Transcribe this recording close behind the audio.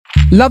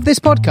Love this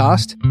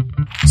podcast?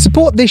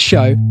 Support this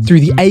show through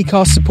the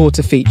Acast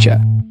supporter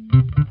feature.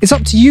 It's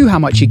up to you how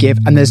much you give,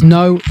 and there's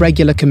no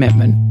regular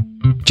commitment.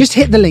 Just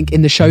hit the link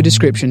in the show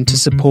description to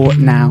support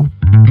now.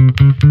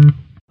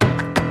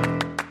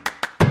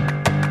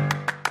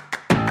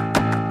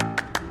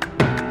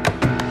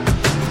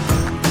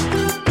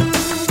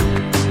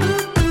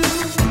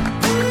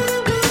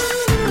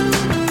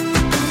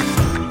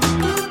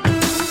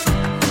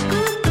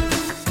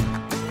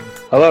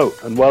 Hello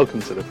and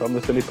welcome to the From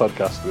the Finney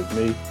podcast with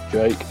me,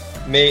 Jake.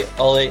 Me,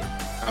 Ollie.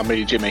 And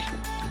me, Jimmy.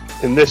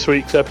 In this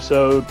week's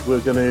episode, we're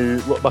going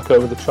to look back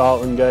over the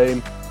Charlton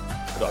game.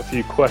 Got a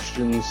few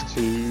questions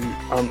to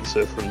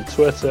answer from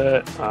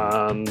Twitter,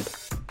 and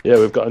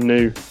we've got a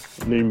new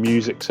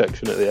music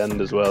section at the end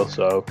as well,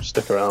 so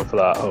stick around for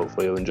that.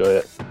 Hopefully you'll enjoy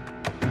it.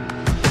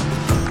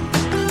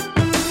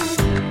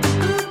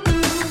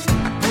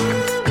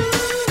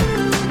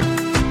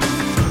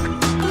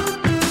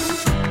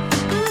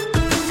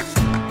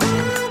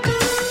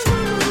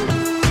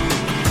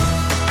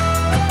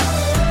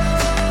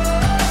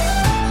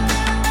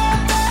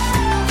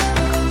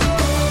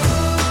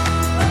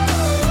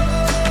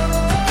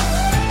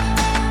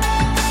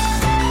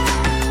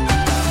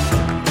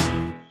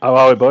 How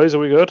are we, boys? Are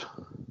we good?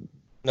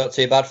 Not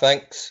too bad,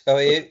 thanks. How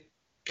are you?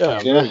 Yeah,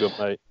 I'm really good,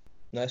 mate.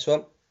 Nice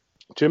one.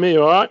 Jimmy,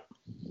 you alright?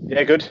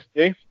 Yeah, good.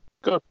 You?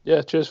 Good.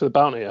 Yeah, cheers for the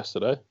bounty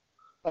yesterday.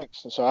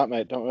 Thanks. That's alright,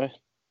 mate. Don't worry.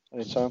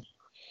 Anytime.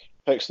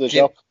 Thanks for the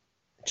job.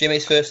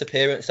 Jimmy's first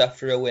appearance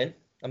after a win.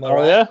 Am I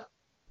right? Oh, yeah?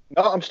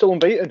 No, I'm still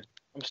unbeaten.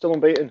 Sixth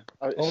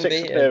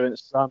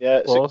appearance.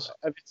 Yeah,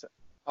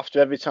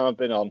 after every time I've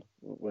been on,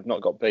 we've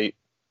not got beat.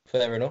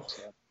 Fair enough.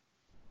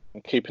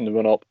 I'm keeping the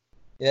run up.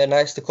 Yeah,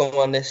 nice to come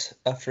on this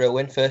after a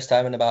win. First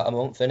time in about a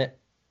month, innit?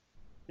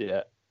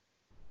 Yeah.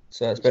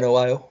 So it's been a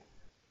while.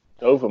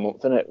 Over a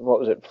month, innit? What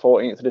was it,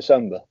 14th of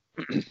December?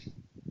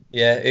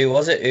 Yeah, who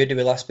was it? Who did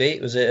we last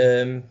beat? Was it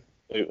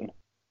Luton.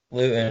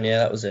 Luton, yeah,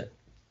 that was it.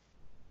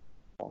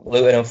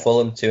 Luton and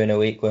Fulham, 2 in a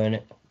week, weren't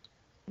it?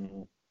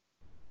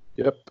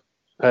 Yep.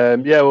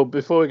 Well,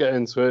 before we get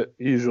into it,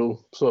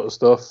 usual sort of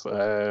stuff,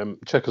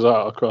 check us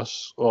out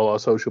across all our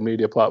social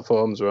media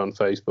platforms. We're on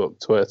Facebook,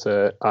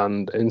 Twitter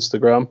and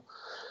Instagram.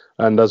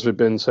 And as we've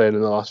been saying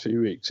in the last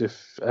few weeks,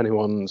 if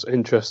anyone's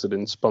interested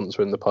in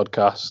sponsoring the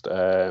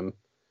podcast,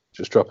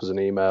 just drop us an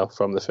email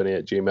from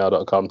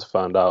thefinney@gmail.com to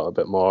find out a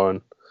bit more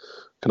and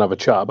can have a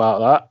chat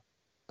about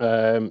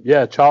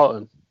that.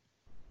 Charlton.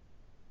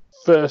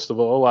 First of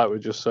all, like we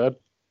just said,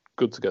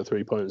 good to get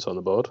 3 points on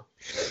the board.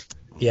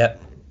 Yeah.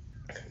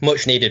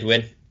 Much needed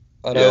win.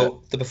 I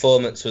know the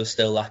performance was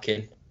still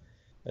lacking,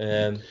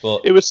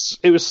 but it was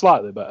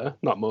slightly better,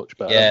 not much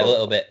better. Yeah, a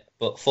little bit.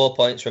 But 4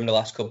 points from the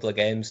last couple of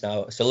games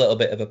now. It's a little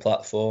bit of a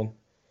platform.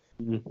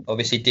 Mm-hmm.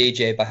 Obviously,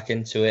 DJ back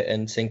into it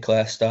and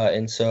Sinclair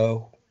starting.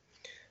 So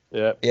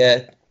yeah,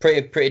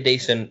 pretty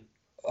decent.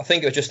 I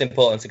think it was just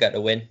important to get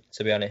the win,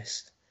 to be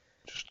honest.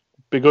 Just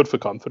be good for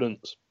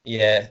confidence.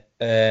 Yeah,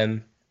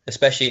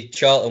 especially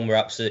Charlton were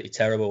absolutely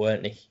terrible,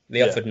 weren't they?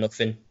 They offered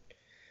nothing.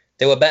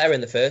 They were better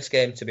in the first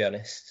game, to be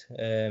honest.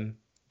 They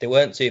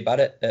weren't too bad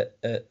at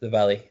the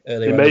Valley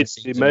earlier on in the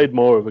season. They made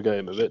more of a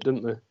game of it,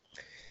 didn't they?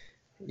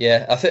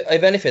 Yeah, I think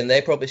if anything,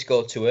 they probably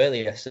scored too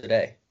early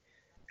yesterday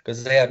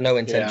because they had no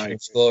intention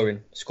of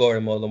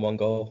scoring more than one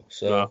goal.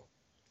 So,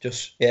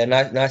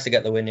 nice to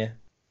get the win. Yeah,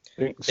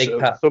 Big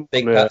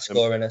Pat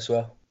scoring as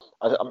well.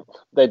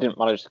 They didn't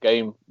manage the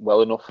game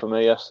well enough for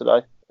me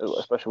yesterday,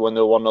 especially when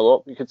they were 1-0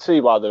 up. You could see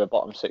why they're a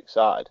bottom six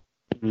side.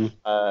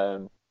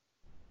 Mm-hmm.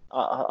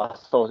 I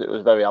thought it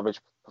was a very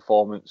average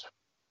performance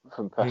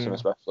from Preston,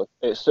 especially.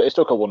 It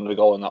took a wonder to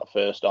go in that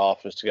first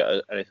half just to get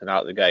anything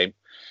out of the game.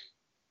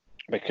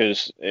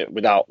 Because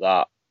without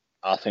that,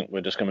 I think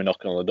we're just going to be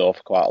knocking on the door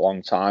for quite a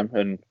long time.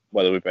 And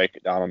whether we break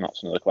it down or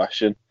not's another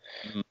question.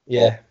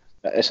 Yeah.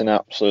 But it's an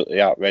absolutely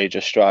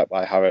outrageous strike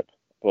by Harrop,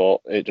 but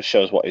it just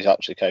shows what he's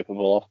actually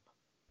capable of.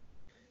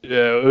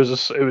 Yeah, it was a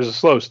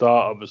slow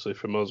start, obviously,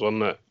 from us,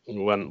 wasn't it? We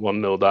went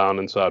 1-0 down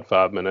inside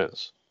 5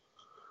 minutes.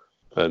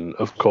 And,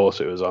 of course,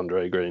 it was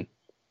Andre Green.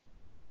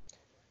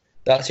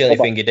 That's the only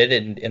thing he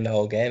did in the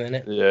whole game, isn't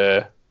it?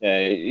 Yeah.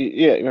 Yeah,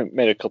 he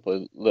made a couple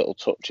of little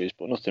touches,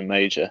 but nothing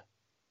major.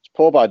 It's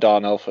poor by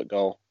Darnell for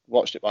goal.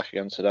 Watched it back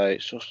again today.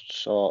 It's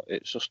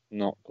just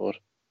not good.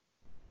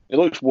 It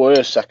looks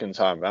worse second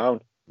time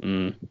round.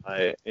 The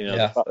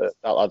fact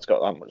that lad's got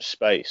that much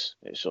space.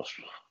 It's just.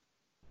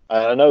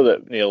 I know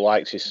that Neil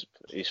likes his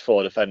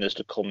 4 defenders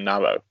to come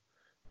narrow,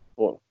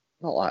 but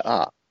not like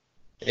that.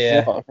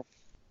 Yeah.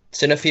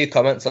 Seen a few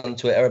comments on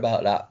Twitter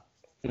about that.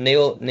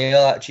 Neil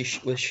actually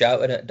was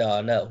shouting at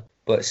Darnell,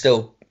 but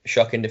still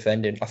shocking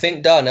defending. I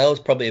think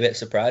Darnell's probably a bit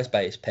surprised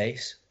by his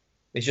pace.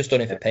 He's just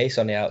done it for pace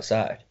on the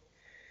outside.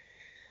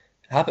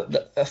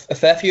 A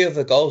fair few of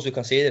the goals we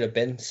conceded have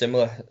been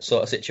similar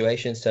sort of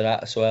situations to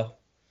that as well.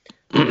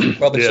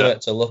 Probably something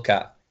to look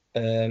at.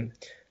 A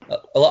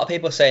lot of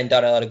people are saying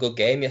Darnell had a good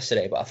game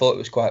yesterday, but I thought it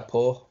was quite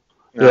poor.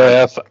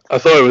 Yeah, I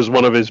thought it was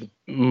one of his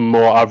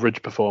more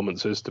average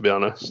performances, to be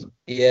honest.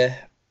 Yeah.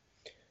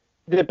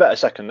 He did better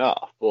second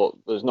half, but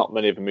there's not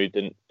many of them who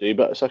didn't do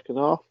better second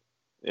half.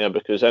 Yeah,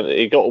 because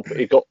he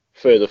got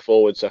further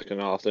forward second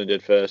half than he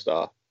did first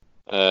half.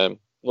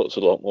 Looks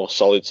a lot more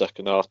solid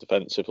second half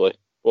defensively,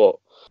 but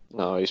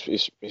no,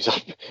 he's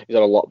had a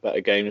lot better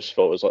games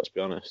for us. Let's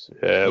be honest.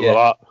 Yeah.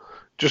 Well,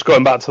 just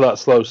going back to that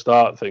slow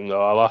start thing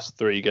though, our last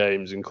 3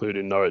 games,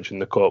 including Norwich in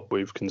the cup,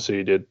 we've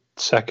conceded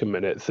 2nd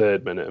minute,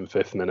 3rd minute, and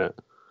 5th minute.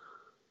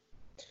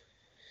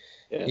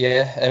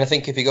 Yeah, and I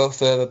think if you go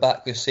further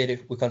back, we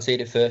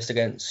conceded first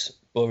against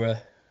Borough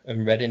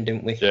and Reading,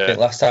 didn't we? Yeah. I think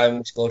last time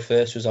we scored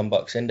first was on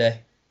Boxing Day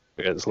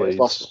against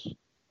Leeds.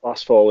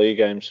 Last 4 league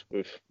games,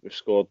 we've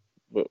scored.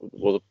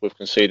 We've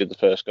conceded the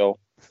first goal.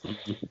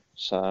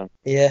 So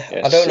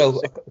I don't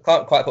know. I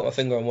can't quite put my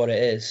finger on what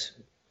it is.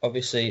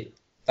 Obviously,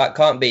 that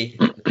can't be.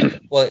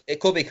 Well, it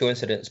could be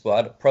coincidence,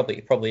 but it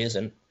probably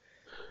isn't.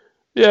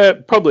 Yeah,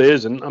 it probably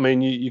isn't. I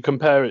mean, you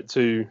compare it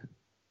to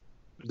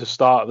the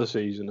start of the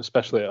season,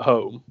 especially at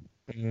home,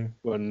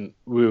 when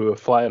we were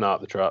flying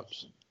out the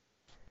traps.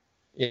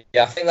 Yeah,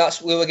 I think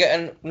we were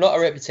getting not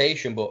a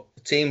reputation, but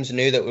teams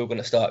knew that we were going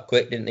to start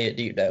quick, didn't they, at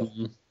Deepdale?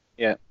 Mm-hmm.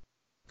 Yeah.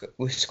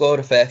 We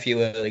scored a fair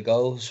few early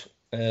goals,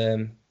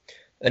 and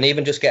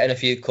even just getting a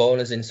few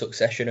corners in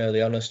succession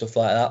early on and stuff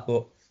like that,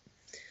 but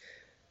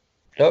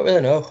I don't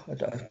really know.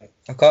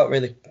 I can't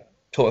really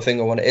put my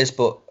finger on what it is,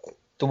 but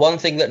the one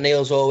thing that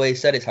Neil's always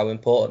said is how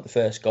important the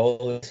first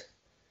goal is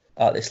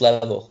at this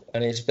level,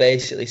 and he's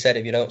basically said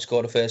if you don't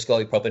score the first goal,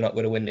 you're probably not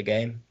going to win the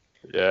game.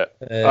 Yeah,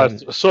 I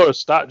saw a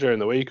stat during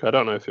the week. I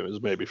don't know if it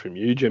was maybe from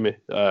you, Jimmy.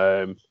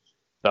 That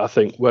I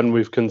think when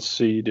we've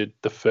conceded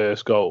the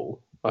first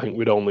goal, I think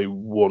we'd only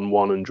won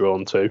 1 and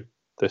drawn 2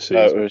 this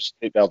season. It was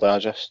Deepdale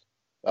Digest.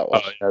 That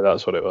was. Oh, yeah,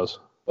 that's what it was.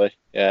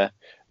 Yeah.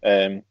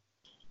 The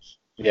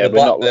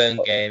Blackburn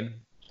game.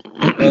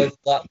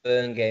 Both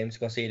Blackburn games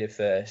conceded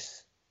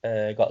first.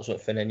 Got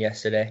something in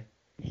yesterday.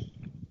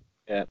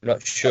 Yeah. I'm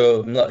not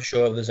sure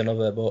if there's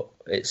another, but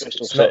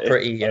it's not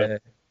pretty.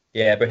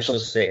 Bristol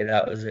City.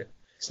 That was it.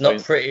 It's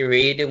not pretty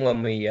reading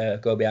when we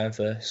go behind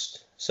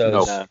first. So I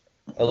was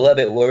a little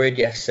bit worried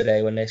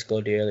yesterday when they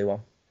scored the early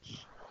one.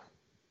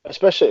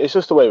 Especially, it's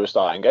just the way we're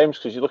starting games,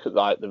 because you look at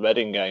the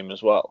Reading game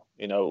as well.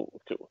 You know,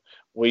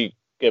 we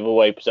gave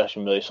away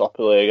possession really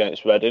sloppily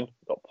against Reading,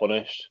 got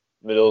punished.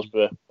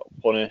 Middlesbrough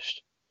got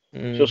punished.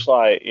 Just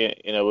like,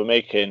 you know, we're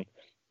making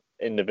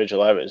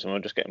individual errors and we're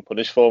just getting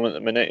punished for them at the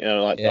minute. You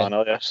know, like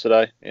Darnell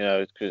yesterday. You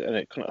know, and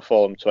it couldn't have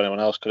fallen to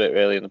anyone else, could it?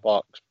 Really, in the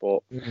box,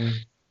 but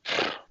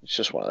it's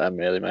just one of them,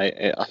 really, mate.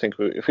 I think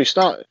if we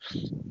start,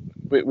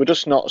 we're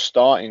just not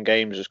starting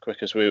games as quick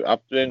as we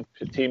have been.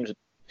 Teams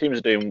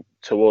are doing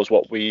to us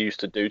what we used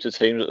to do to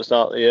teams at the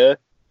start of the year.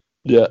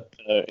 Yeah.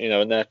 You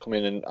know, and they're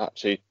coming and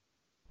actually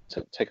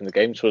taking the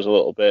game to us a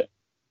little bit.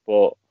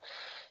 But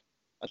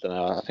I don't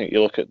know. I think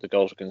you look at the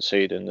goals we're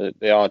conceding;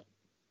 they are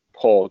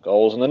poor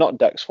goals, and they're not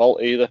Deck's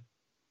fault either.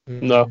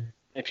 No.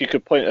 If you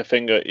could point a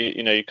finger,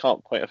 you know, you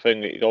can't point a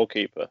finger at your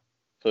goalkeeper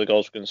for the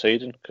goals we're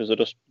conceding, because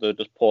they're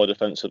just poor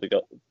defensively.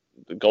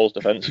 The goals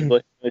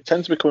defensively. They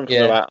tend to be coming from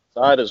the right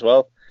side as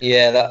well.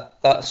 Yeah,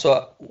 that's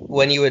what.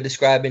 When you were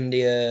describing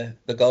the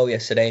goal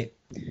yesterday,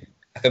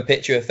 I can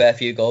picture a fair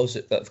few goals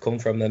that have come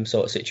from them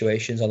sort of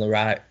situations on the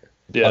right,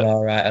 on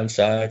our right hand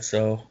side.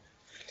 So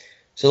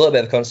it's a little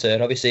bit of a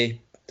concern.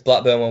 Obviously, the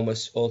Blackburn one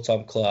was all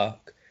Tom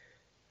Clark.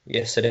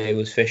 Yesterday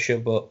was Fisher,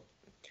 but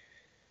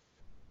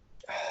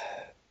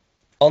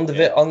on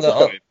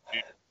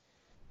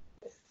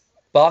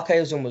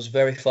Barkhuizen was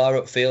very far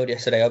upfield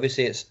yesterday.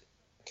 Obviously, it's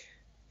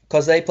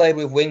because they played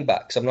with wing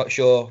backs. I'm not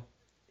sure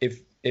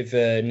if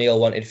Neil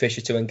wanted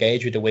Fisher to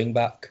engage with the wing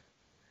back,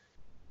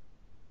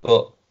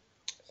 but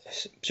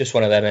it's just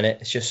one of them,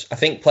 innit? It's just, I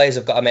think players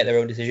have got to make their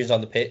own decisions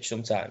on the pitch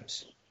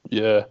sometimes.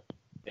 Yeah.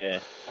 I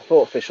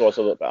thought Fisher was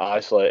a little bit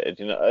isolated,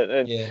 you know.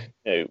 And, you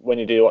know, when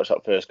you do watch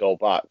that first goal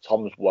back,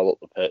 Tom's well up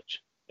the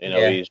pitch. You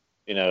know, he's,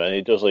 you know, and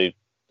he does leave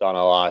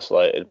Darnell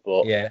isolated.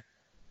 But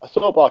I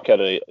thought Bark had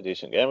a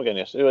decent game again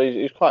yesterday.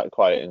 He's quite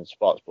quiet in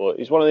spots, but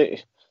he's one of the.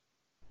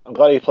 I'm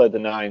glad he played the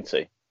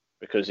 90.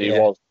 Because he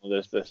was one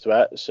of the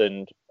threats,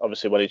 and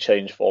obviously when he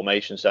changed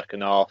formation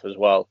second half as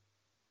well,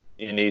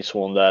 you need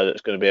someone there that's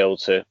going to be able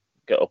to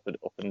get up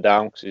and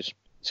down, because it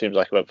seems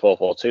like he went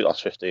 4-4-2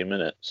 last 15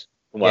 minutes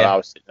from where I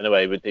was sitting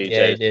anyway, with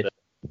DJ the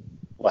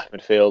left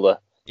midfielder.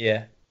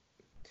 Yeah.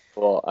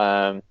 But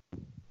no,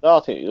 I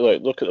think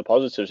look at the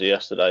positives of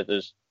yesterday.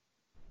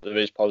 There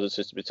is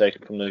positives to be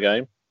taken from the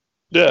game.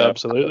 Yeah,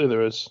 absolutely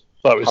there is.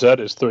 Like we said,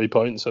 it's 3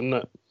 points, isn't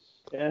it?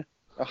 Yeah.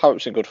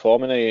 Harrop's in good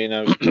form, isn't he? You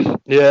know.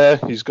 Yeah,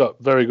 he's got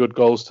very good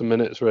goals to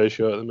minutes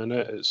ratio at the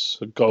minute. It's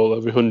a goal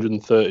every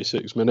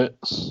 136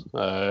 minutes.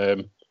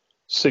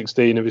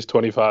 16 of his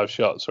 25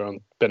 shots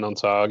been on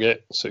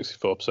target,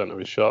 64% of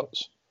his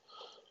shots.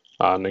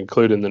 And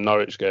including the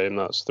Norwich game,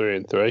 that's 3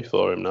 and 3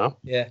 for him now.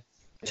 Yeah.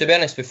 To be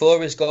honest,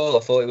 before his goal, I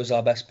thought he was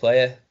our best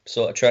player,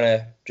 sort of trying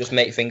to just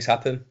make things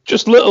happen.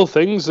 Just little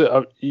things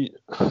that,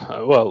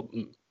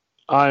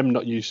 I'm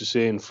not used to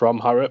seeing from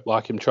Harrop,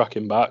 like him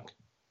tracking back.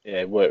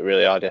 Yeah, worked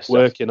really hard yesterday.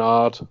 Working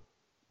hard.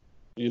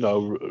 you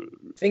know.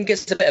 I think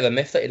it's a bit of a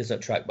myth that he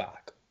doesn't track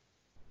back.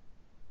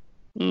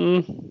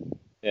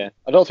 Yeah,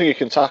 I don't think he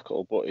can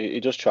tackle, but he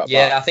does track back.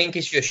 Yeah, I think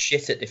he's just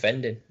shit at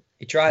defending.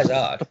 He tries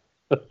hard.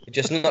 He's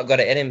just not got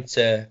it in him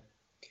to...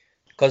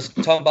 Because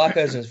Tom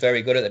Barkhausen's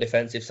very good at the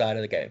defensive side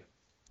of the game.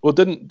 Well,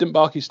 didn't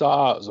Barkey start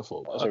out as a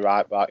fullback? As a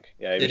right back,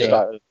 yeah. He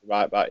started as a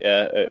right back,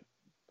 yeah.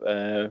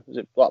 Was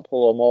it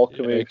Blackpool or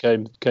Morecambe? Yeah,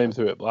 he came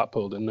through at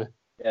Blackpool, didn't he?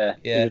 Yeah.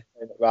 He was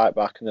playing at right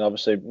back, and then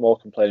obviously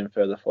Morecambe played him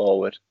further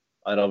forward.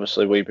 And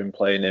obviously we've been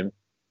playing him,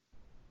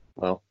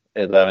 well,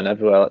 here, there and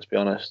everywhere, let's be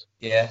honest.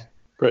 Yeah.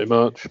 Pretty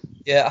much.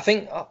 Yeah, I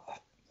think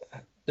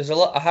there's a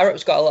lot...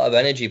 Harrop's got a lot of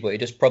energy, but he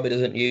just probably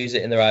doesn't use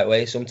it in the right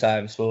way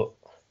sometimes. But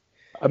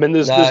I mean,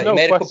 there's no he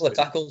made question. A couple of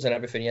tackles and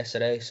everything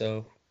yesterday,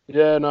 so...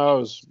 Yeah, no, I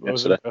was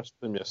impressed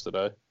with him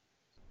yesterday.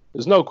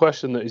 There's no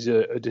question that he's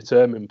a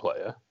determined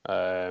player.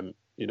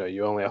 You know,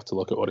 you only have to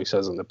look at what he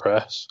says in the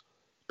press.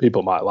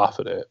 People might laugh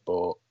at it,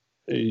 but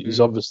he's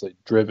obviously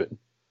driven.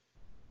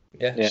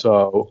 Yeah.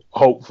 So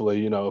hopefully,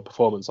 you know, a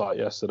performance like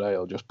yesterday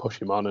will just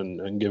push him on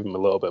and give him a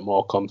little bit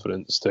more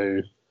confidence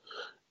to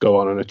go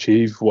on and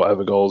achieve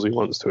whatever goals he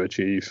wants to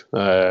achieve.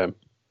 But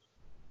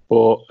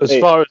as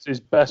far as his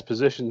best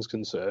position is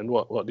concerned,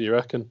 what do you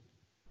reckon?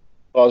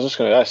 Well, I was just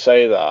going to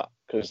say that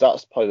because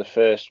that's probably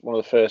one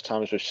of the first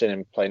times we've seen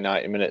him play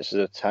 90 minutes as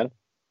a 10,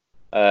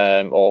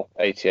 or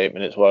 88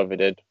 minutes, whatever he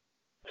did,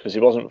 because he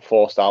wasn't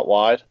forced out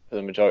wide for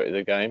the majority of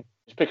the game.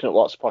 He was picking up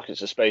lots of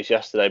pockets of space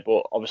yesterday,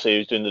 but obviously he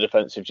was doing the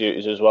defensive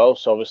duties as well.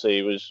 So obviously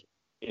he was,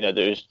 you know,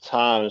 there was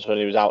times when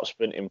he was out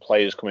sprinting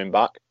players coming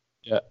back.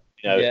 Yeah.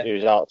 You know, he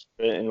was out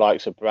sprinting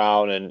likes of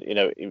Brown, and you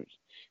know, he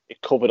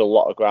covered a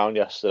lot of ground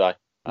yesterday,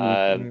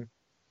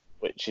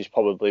 which is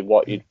probably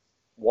what you'd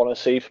want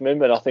to see from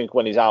him. And I think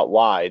when he's out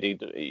wide,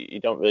 you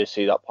don't really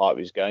see that part of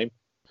his game.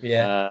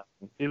 Yeah,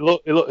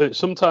 it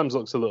sometimes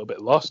looks a little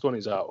bit lost when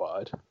he's out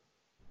wide.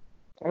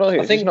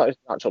 I think it's not his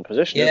natural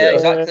position. Yeah,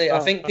 is it? Exactly. I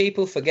think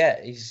people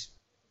forget it's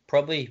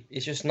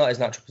just not his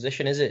natural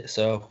position, is it?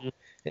 So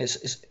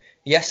it's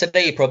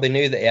yesterday he probably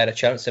knew that he had a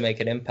chance to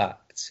make an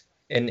impact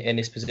in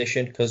his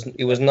position because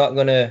he was not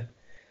gonna.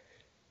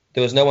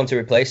 There was no one to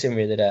replace him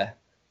really there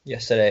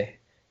yesterday.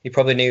 He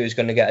probably knew he was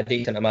going to get a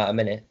decent amount of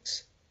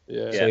minutes.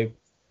 Yeah. So,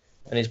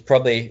 and he's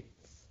probably,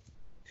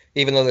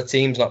 even though the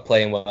team's not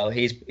playing well,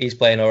 he's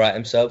playing all right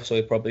himself. So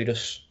he probably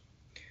just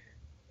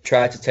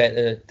tried to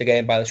take the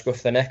game by the scruff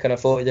of the neck, and I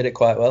thought he did it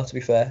quite well, to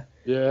be fair.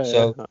 Yeah.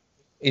 So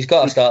he's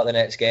got to start the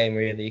next game.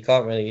 Really, you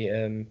can't really.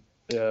 Even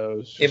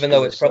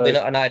though it's probably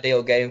not an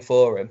ideal game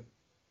for him,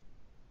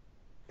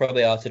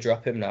 probably hard to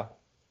drop him now.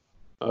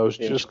 I was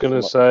just going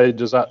to say,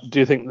 do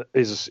you think that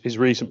his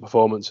recent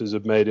performances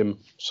have made him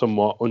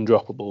somewhat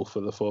undroppable for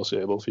the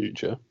foreseeable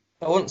future?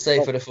 I wouldn't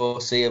say for the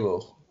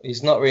foreseeable.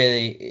 He's not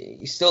really.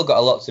 He's still got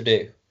a lot to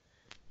do.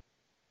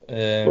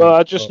 Well,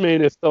 I just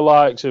mean if the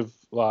likes of,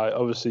 like,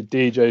 obviously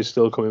DJ's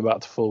still coming back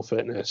to full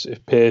fitness,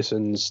 if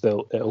Pearson's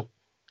still ill,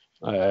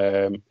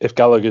 if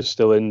Gallagher's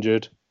still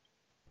injured,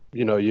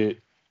 you know, you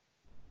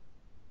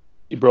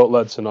brought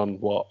Ledson on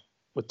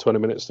with 20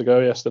 minutes to go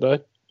yesterday.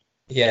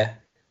 Yeah.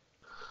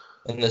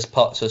 And there's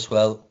Potts as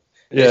well.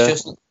 Yeah.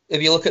 It's just,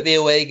 if you look at the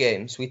away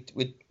games, we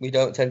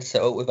don't tend to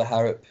set up with a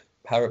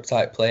Harrop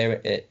type player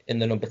in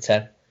the number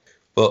 10.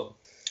 But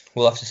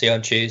we'll have to see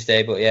on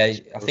Tuesday. But yeah,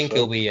 I think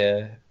he'll be.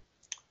 I'm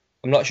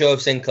not sure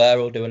if Sinclair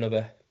will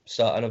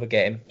start another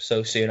game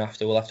so soon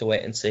after. We'll have to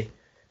wait and see.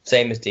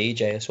 Same as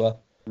DJ as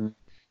well.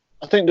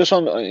 I think just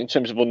in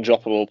terms of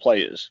undroppable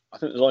players, I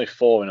think there's only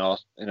 4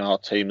 in our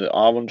team that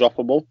are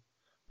undroppable.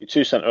 Your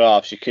 2 centre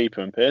halves, your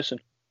keeper and Pearson.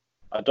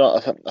 I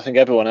think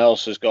everyone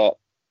else has got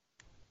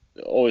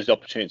always the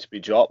opportunity to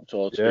be dropped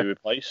or to be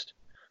replaced.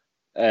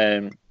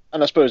 And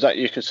I suppose that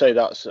you could say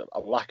that's a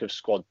lack of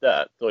squad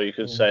depth, or you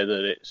could say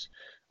that it's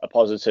a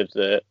positive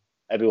that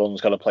everyone's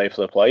got to play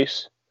for the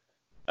place.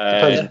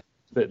 Depends a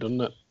bit,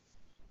 doesn't it?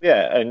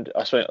 Yeah, and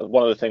I suppose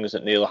one of the things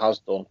that Neil has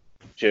done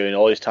during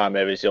all his time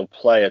here is he'll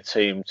play a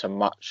team to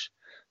match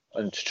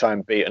and to try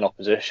and beat an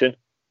opposition.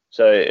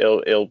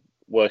 So he'll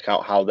work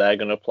out how they're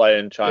going to play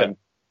and try and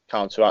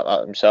counteract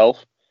that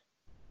himself.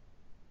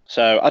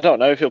 So I don't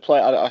know if he'll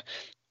play.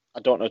 I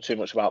don't know too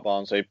much about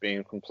Barnsley,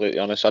 being completely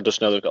honest. I just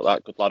know they've got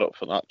that good lad up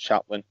from that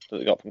Chaplin that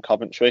they got from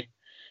Coventry,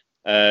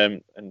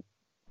 and I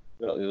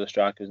forgot the other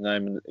striker's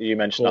name. And you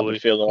mentioned that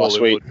midfielder last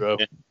week.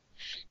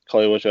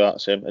 Collie Woodrow,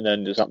 that's him. And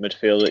then there's that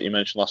midfielder that you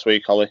mentioned last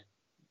week, Holly.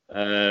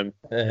 One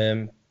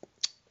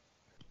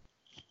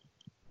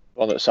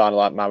that sounded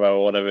like Marrow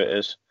or whatever it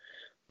is.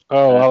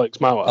 Oh, Alex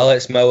Mowat.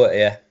 Alex Mowat,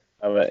 yeah.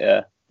 Mowat,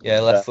 yeah. Yeah,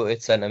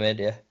 left-footed centre mid,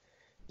 yeah.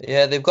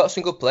 Yeah, they've got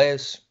some good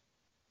players.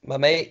 My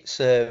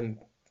mate's a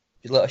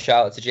little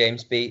shout out to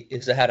James Beat.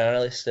 He's the head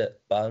analyst at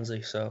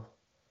Barnsley, so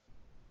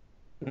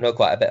I know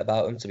quite a bit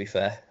about him, to be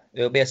fair.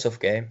 It'll be a tough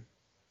game.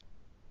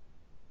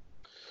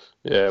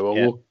 Yeah, well,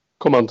 we'll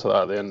come on to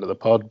that at the end of the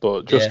pod,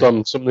 but just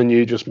on something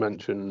you just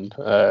mentioned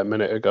a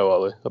minute ago,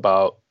 Ollie,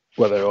 about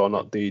whether or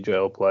not DJ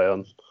will play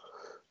on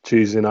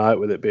Tuesday night,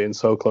 with it being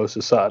so close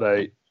to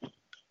Saturday.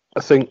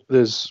 I think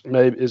there's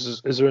maybe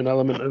is there an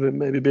element of it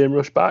maybe being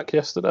rushed back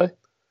yesterday?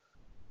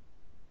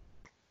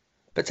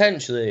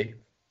 Potentially,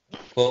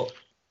 but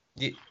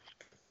I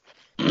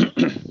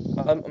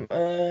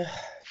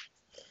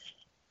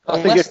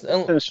think if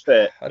Pearson's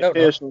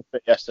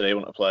fit, yesterday, he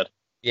wouldn't have played.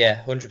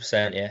 Yeah,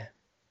 100%. Yeah.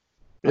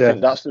 I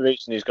think that's the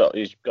reason he's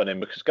gone in,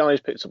 because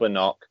Galley's picked up a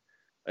knock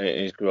and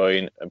he's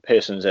growing, and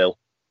Pearson's ill.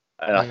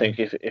 And I think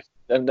if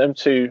them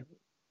two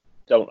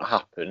don't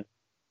happen,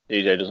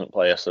 DJ doesn't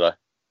play yesterday.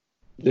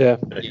 Yeah.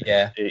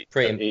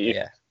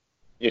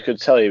 You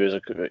could tell he was a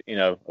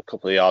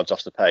couple of yards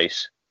off the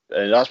pace.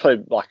 And that's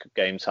probably lack of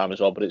game time as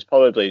well, but it's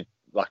probably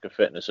lack of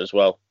fitness as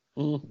well.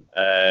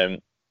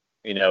 The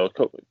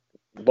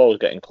ball was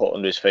getting caught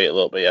under his feet a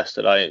little bit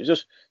yesterday. It was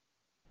just,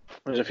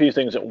 there's a few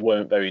things that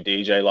weren't very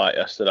DJ-like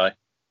yesterday.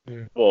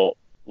 But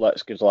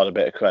let's give the lad a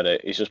bit of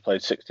credit. He's just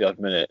played 60-odd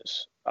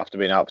minutes after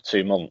being out for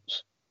 2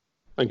 months.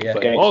 I think he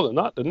played more than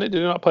that, didn't he? Did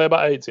he not play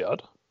about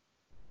 80-odd?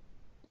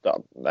 I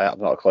have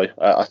not a clue.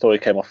 I thought he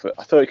came off.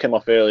 I thought he came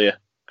off earlier,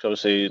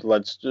 because obviously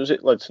was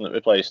it Ledson that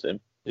replaced him?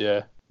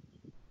 Yeah.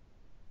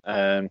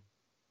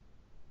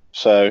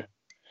 So,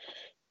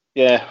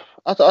 yeah,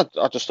 I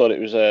just thought it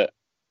was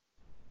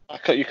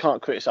you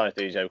can't criticise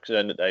DJ, because at the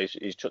end of the day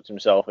he's chucked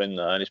himself in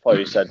there, and he's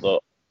probably said,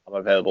 look, I'm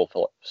available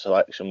for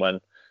selection, when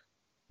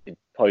he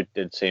probably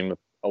did seem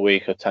a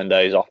week or 10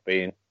 days off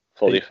being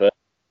fully fit.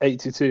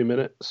 82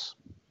 minutes.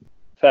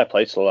 Fair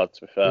play to the lad,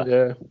 to be fair.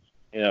 Yeah.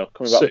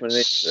 Coming back from an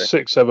injury.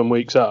 6-7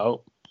 weeks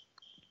out.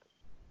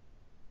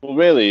 Well,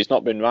 really, he's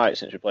not been right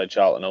since we played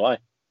Charlton away,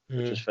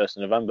 which was 1st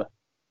of November.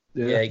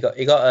 Yeah, he got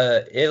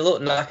it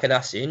looked like a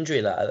nasty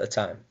injury that at the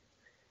time.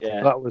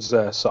 Yeah, that was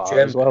Sarr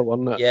as well,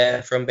 wasn't it?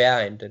 Yeah, from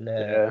behind,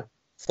 and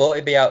thought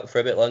he'd be out for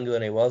a bit longer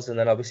than he was, and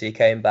then obviously he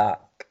came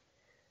back,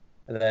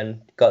 and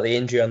then got the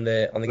injury on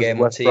the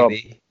game on TV. Brom.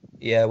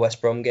 Yeah,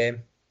 West Brom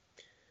game.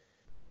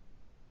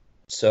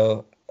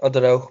 So I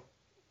don't know.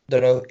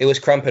 It was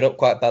cramping up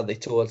quite badly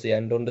towards the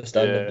end,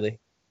 understandably.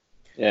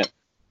 Yeah.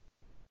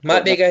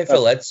 Might be a game for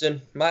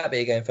Ledson.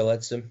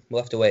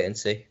 We'll have to wait and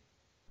see.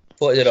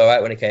 Thought he did all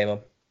right when he came on.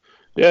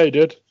 Yeah, he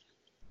did.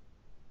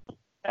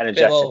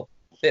 Energetic.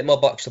 Bit more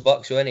box to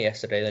box wasn't he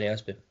yesterday than he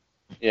has been.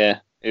 Yeah,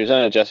 he was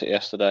energetic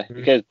yesterday.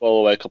 He gave the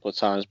ball away a couple of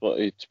times, but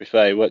to be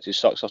fair, he worked his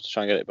socks off to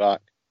try and get it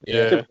back.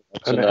 Yeah,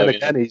 and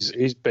again,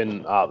 he's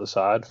been out of the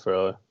side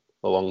for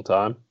a long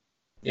time.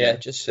 Yeah,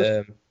 just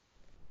the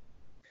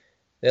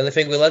only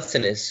thing with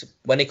Ledson is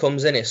when he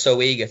comes in, he's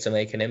so eager to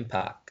make an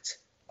impact.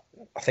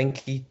 I think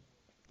he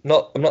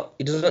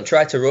doesn't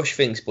try to rush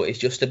things, but he's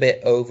just a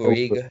bit over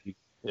eager.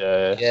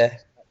 Yeah.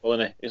 Well,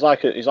 isn't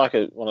he? He's like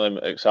one of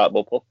them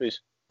excitable puppies.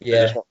 Yeah.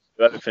 He just wants to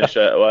do everything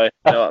straight away.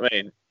 You know what I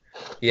mean?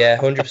 Yeah,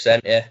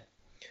 100%. Yeah.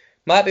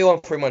 Might be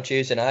one for him on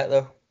Tuesday night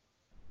though.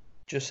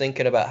 Just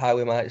thinking about how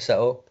we might set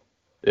up.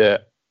 Yeah.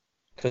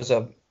 Because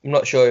I'm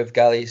not sure if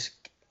Galley's.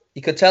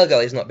 You could tell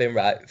Galley's not been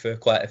right for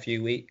quite a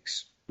few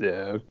weeks.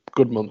 Yeah, a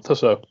good month or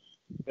so.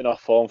 Been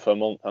off form for a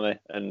month, hasn't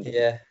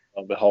he?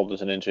 And behold,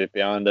 there's an injury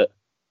behind it.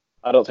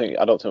 I don't think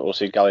we'll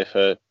see Galley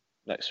for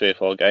next 3 or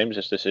 4 games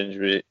if this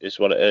injury is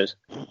what it is.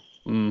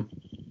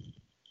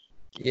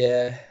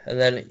 Yeah, and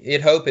then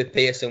you'd hope if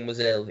Pearson was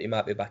ill, he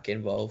might be back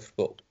involved,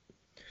 but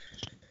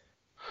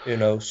who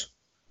knows?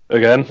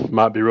 Again,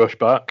 might be rushed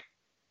back.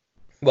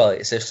 Well,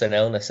 it's just an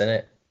illness, isn't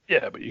it?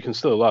 Yeah, but you can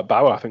still like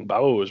Bauer. I think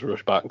Bauer was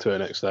rushed back to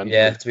an extent.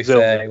 Yeah, to be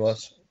fair, he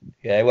was.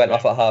 Yeah, he went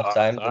off at half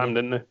time,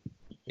 didn't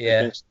he?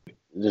 Yeah.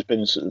 There's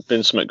been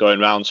something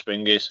going round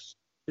Springies.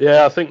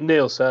 Yeah, I think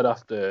Neil said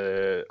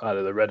after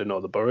either the Reading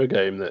or the Borough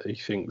game that he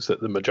thinks that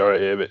the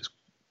majority of it's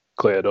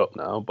cleared up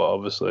now, but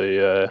obviously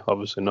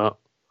not.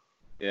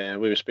 Yeah,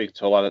 we were speaking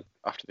to a lad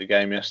after the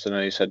game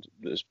yesterday. He said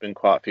there's been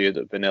quite a few that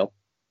have been ill,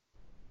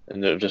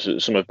 and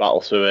some have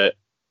battled through it.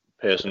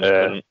 Pearson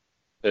had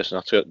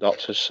to get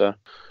doctors. So,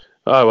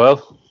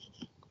 well,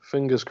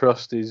 fingers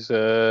crossed he's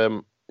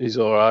all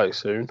right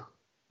soon.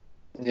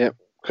 Yeah,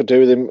 could do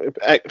with him.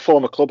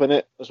 Former club in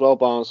it as well,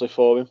 Barnsley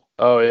for him.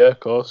 Oh yeah, of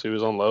course, he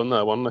was on loan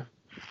there, wasn't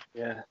he?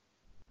 Yeah.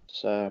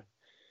 So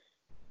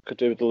could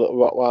do with the little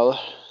Rottweiler.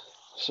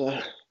 So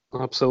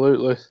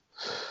absolutely.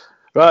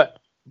 Right,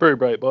 brew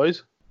break,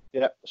 boys.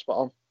 Yeah, spot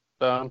on.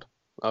 Sound.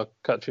 I'll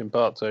catch you in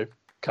part 2.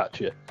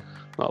 Catch you.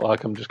 Not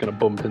like I'm just going to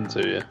bump into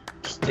you.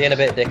 See you in a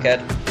bit,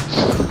 dickhead.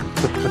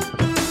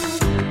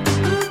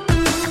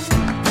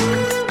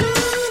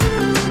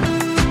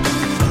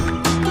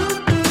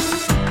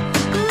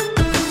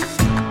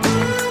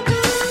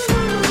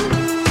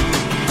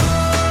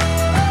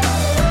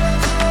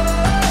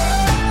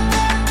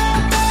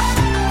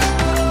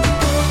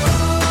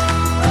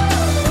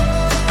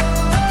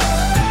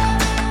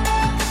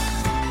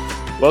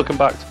 Welcome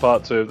back to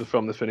part 2 of the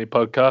From the Finney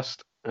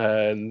podcast.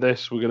 And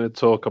this, we're going to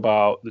talk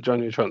about the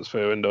January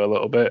transfer window a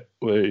little bit.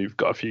 We've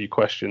got a few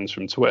questions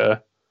from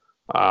Twitter,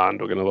 and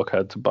we're going to look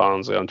ahead to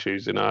Barnsley on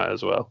Tuesday night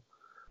as well.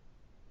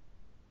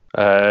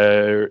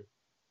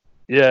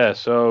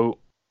 So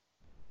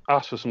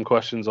asked for some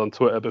questions on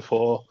Twitter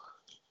before.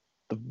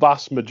 The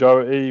vast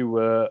majority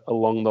were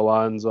along the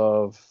lines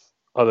of,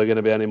 are there going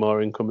to be any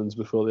more incomings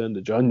before the end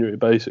of January,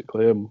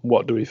 basically, and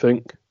what do we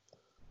think?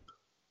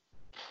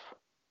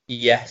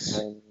 Yes.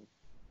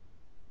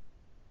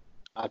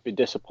 I'd be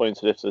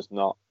disappointed if there's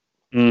not.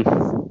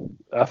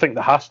 I think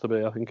there has to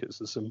be. I think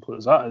it's as simple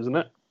as that, isn't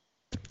it?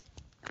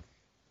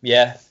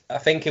 Yeah, I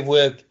think if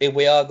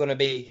we are going to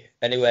be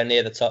anywhere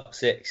near the top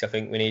 6, I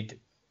think we need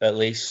at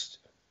least,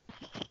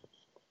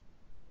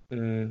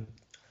 I'd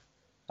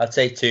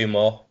say 2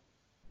 more.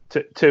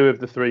 2 of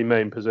the 3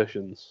 main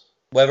positions.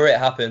 Whether it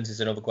happens is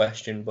another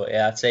question, but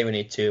yeah, I'd say we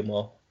need 2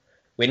 more.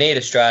 We need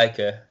a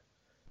striker,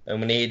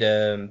 and we need.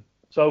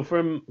 So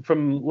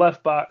from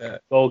left back,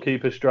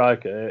 goalkeeper,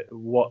 striker,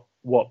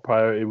 what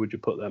priority would you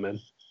put them in?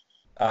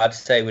 I'd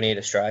say we need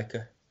a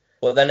striker.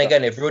 But then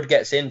again, if Rudd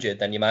gets injured,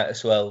 then you might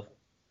as well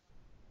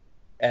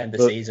end the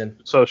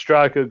season. So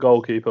striker,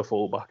 goalkeeper,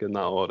 fullback in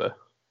that order.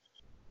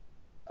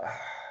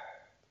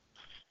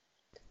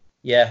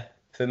 Yeah,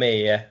 for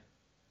me, yeah.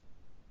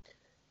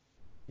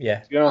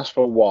 Yeah. If you ask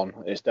for one,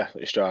 it's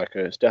definitely striker.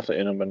 It's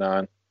definitely number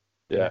 9.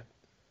 Yeah.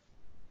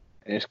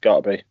 It's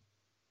got to be.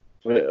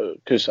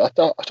 Because I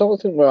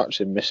don't think we're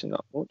actually missing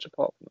that much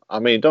apart from that. I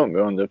mean, don't get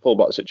me wrong, the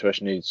fullback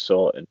situation needs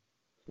sorting.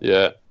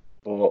 Yeah.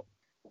 But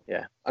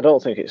yeah, I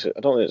don't think it's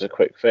a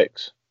quick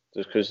fix.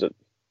 Just because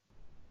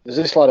there's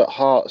this lad at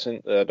Hearts,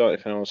 isn't there? I don't know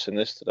if anyone's seen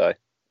this today.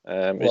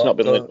 He's not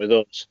been linked with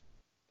us,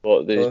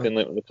 but he's been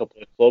linked with a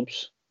couple of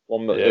clubs.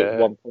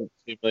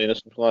 1.2 million or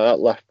something like that,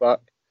 left back.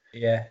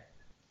 Yeah.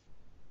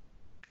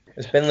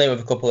 It's been linked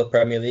with a couple of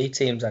Premier League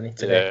teams, hasn't it,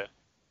 today? Yeah.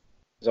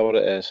 Is that what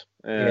it is?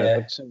 Yeah.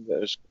 I'd say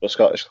there's a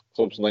Scottish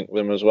clubs linked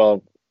with him as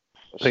well.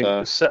 I think,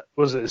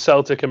 was it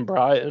Celtic and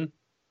Brighton?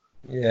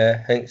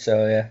 Yeah, I think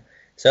so, yeah.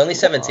 It's only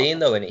 17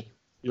 though, isn't he?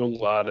 Young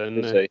lad,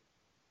 isn't he?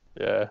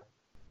 Yeah.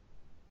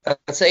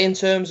 I'd say in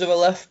terms of a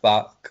left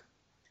back,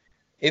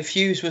 if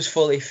Hughes was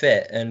fully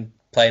fit and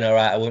playing all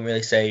right, I wouldn't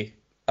really say.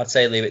 I'd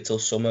say leave it till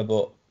summer,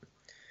 but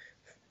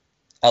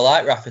I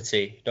like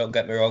Rafferty. Don't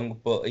get me wrong,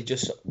 but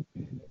he's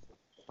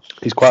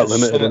quite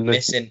limited. Isn't he?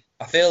 Missing.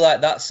 I feel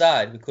like that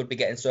side we could be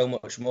getting so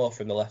much more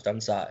from the left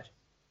hand side,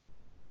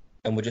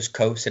 and we're just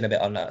coasting a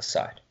bit on that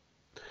side.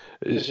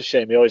 It's a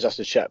shame he always has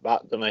to check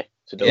back, doesn't he,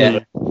 to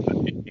deliver?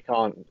 Yeah. He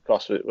can't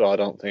cross it. Well, I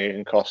don't think he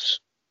can cross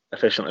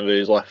efficiently with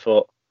his left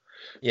foot.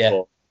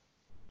 Yeah.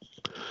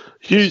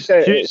 Hughes'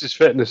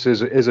 fitness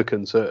is a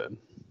concern.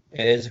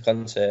 It is a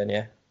concern,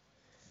 yeah.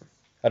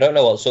 I don't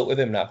know what's up with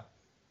him now.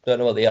 Don't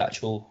know what the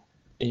actual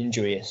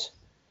injury is.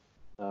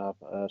 But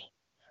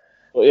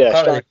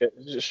yeah,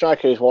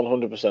 striker is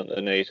 100%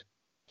 the need.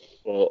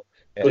 But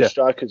good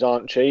strikers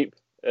aren't cheap,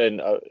 and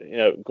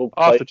good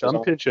half the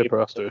championship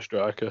are after a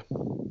striker.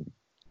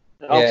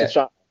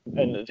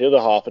 And the other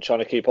half are trying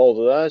to keep hold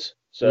of theirs.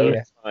 So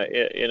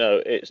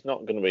it's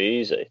not going to be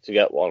easy to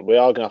get one. We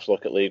are going to have to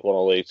look at League 1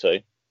 or League 2.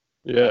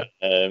 Yeah.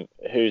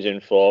 Who's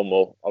in form?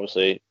 Well,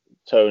 obviously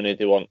Tony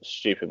they want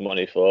stupid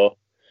money for.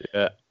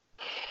 Yeah.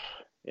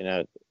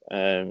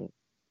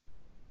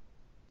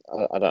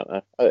 I don't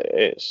know.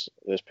 There's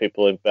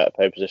people in better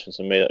paid positions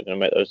than me that are going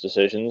to make those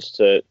decisions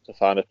to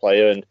find a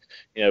player, and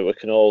we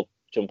can all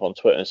jump on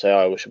Twitter and say,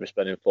 "Oh, we should be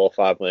spending £4 or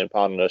 £5 million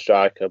on a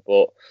striker,"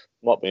 but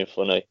I'm not being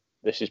funny.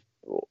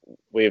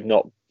 We have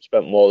not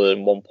spent more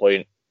than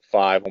 £1.5,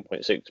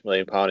 £1.6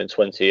 million in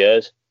 20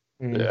 years.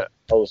 Yeah.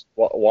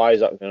 Why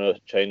is that going to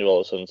change all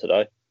of a sudden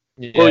today?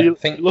 Yeah, well, you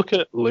look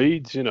at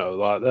Leeds,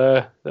 like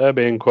they're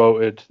being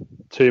quoted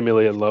 $2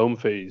 million loan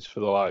fees for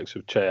the likes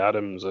of Che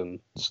Adams and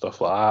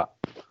stuff like that.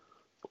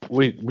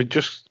 We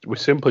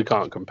simply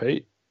can't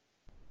compete.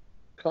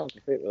 Can't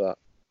compete with that.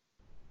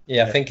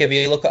 Yeah, I think if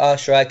you look at our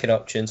striking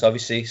options,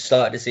 obviously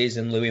start of the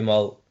season, Louis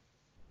Moult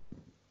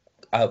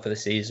out for the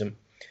season.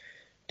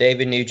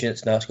 David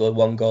Nugent's now scored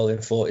 1 goal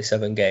in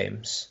 47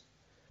 games,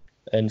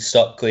 and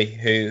Stockley,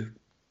 who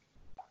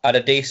had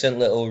a decent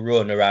little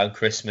run around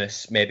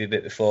Christmas, maybe a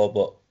bit before,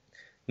 but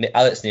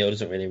Alex Neil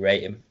doesn't really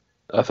rate him.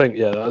 I think,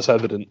 that's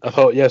evident. I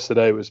thought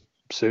yesterday was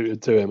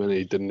suited to him and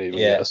he didn't even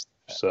get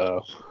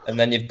so. And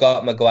then you've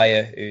got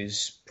Maguire,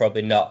 who's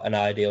probably not an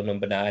ideal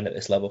number 9 at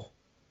this level.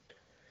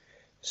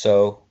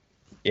 So,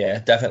 yeah,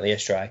 definitely a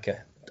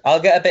striker.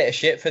 I'll get a bit of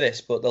shit for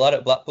this, but the lad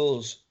at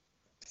Blackpool's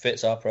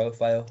fits our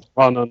profile.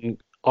 Anand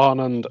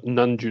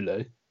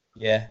Nanjule.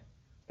 Yeah.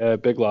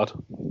 Big lad.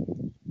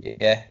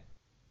 Yeah.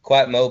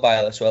 Quite mobile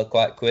as well,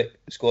 quite quick.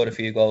 Scored a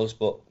few goals,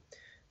 but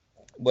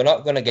we're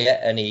not going to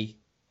get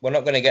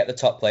the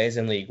top players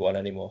in League One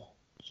anymore.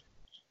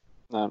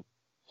 No.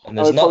 And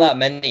there's not that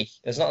many.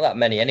 There's not that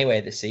many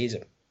anyway this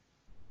season.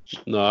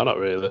 No, not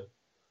really.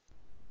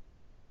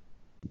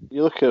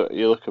 You look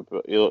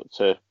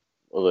to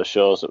other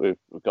shows that we've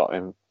got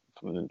in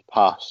from the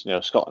past.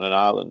 Scotland and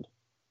Ireland.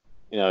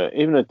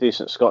 Even a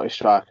decent Scottish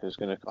striker is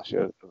going to cost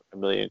you £1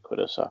 million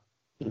or so.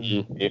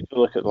 Mm-hmm. You could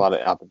look at the lad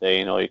at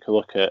Aberdeen, or you could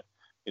look at.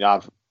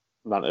 I've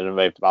ranted and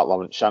raved about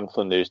Lawrence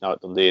Shankland, who's now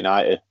at Dundee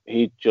United.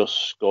 He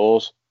just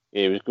scores.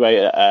 He was great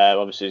at.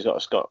 Obviously, he's got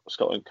a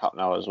Scotland cap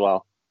now as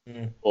well.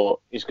 But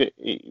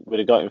he would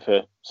have got him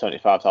for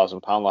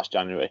 £75,000 last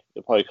January.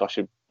 It probably cost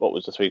you what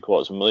was the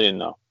 $750,000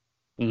 now.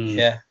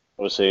 Yeah.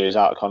 Obviously, he was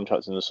out of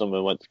contract in the summer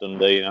and went to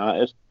Dundee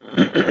United.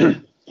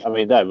 I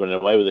mean, they're running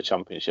away with the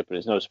Championship, and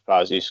it's no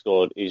surprise he's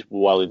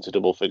well into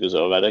double figures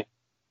already.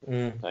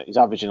 He's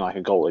averaging like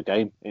a goal a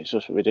game. It's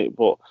just ridiculous.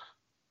 But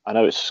I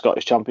know it's a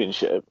Scottish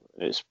Championship.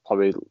 It's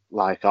probably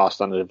like our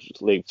standard of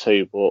League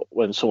Two. But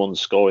when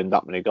someone's scoring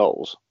that many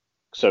goals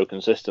so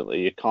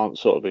consistently, you can't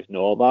sort of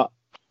ignore that.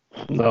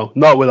 No,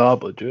 not with our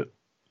budget.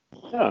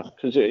 Yeah,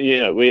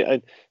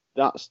 because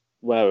that's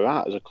where we're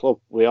at as a club.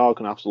 We are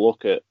going to have to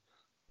look at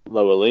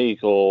lower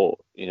league or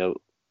players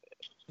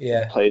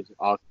that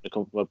are going to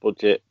come from a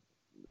budget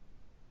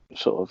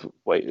sort of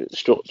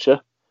structure.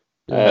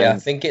 I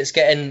think it's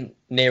getting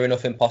near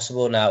enough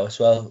impossible now as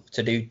well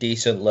to do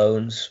decent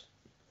loans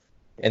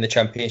in the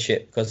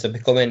Championship because they're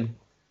becoming,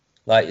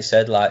 like you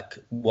said, like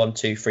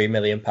 £1-3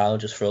 million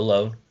just for a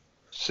loan.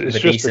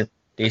 It's a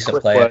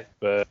decent player.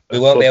 We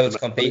won't be able to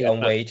compete on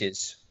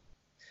wages.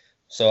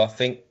 So I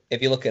think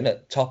if you're looking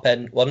at top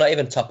end, well, not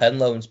even top end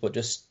loans, but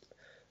just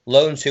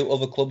loans who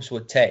other clubs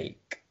would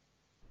take,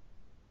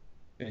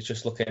 it's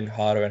just looking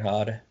harder and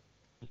harder.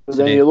 But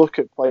then you look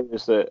at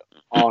players that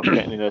aren't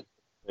getting in a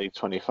League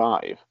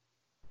 25,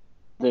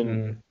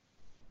 then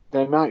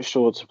they might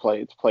struggle to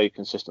play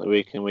consistently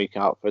week in, week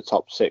out for a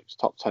top 6,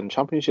 top 10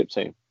 Championship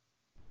team.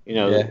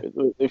 If you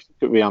look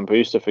at Ryan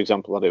Brewster, for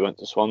example, that he went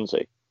to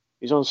Swansea,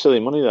 he's on silly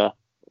money there.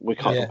 We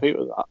can't compete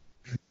with that.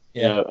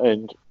 Yeah.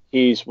 And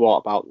he's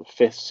about the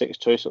 5th, 6th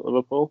choice at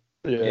Liverpool.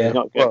 Yeah.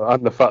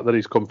 And the fact that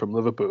he's come from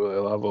Liverpool,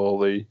 he'll have all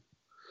the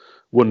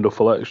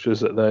wonderful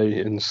extras that they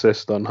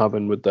insist on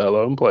having with their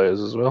loan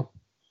players as well.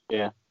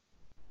 Yeah.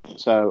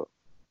 So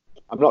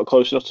I'm not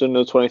close enough to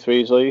the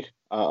 23s league.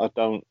 I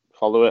don't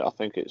follow it. I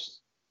think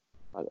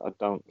I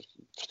don't.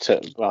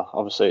 Well,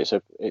 obviously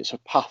it's a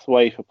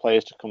pathway for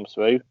players to come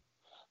through,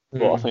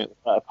 but I think the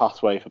better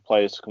pathway for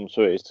players to come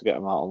through is to get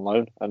them out on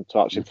loan and to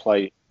actually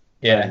play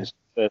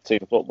 13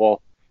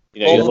 football.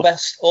 All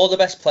the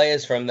best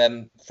players from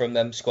them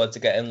squads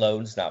are getting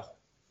loans now.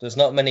 There's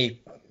not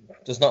many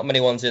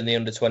ones in the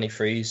under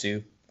 23s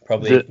who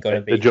probably going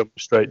to be. They jump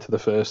straight to the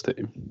first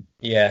team.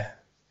 Yeah.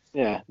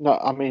 Yeah, no,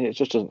 I mean it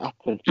just doesn't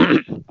happen.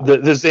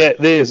 There's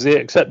the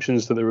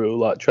exceptions to the rule,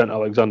 like Trent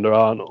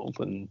Alexander-Arnold,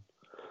 and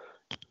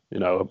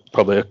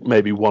probably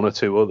maybe one or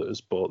two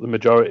others, but the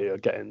majority are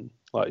getting,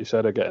 like you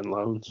said,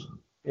 loans.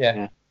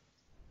 Yeah.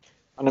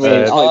 And I mean,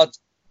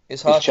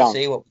 it's hard to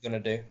see what we're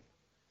gonna do.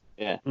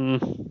 Yeah.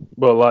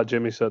 Well, like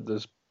Jimmy said,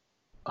 there's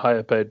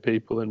higher paid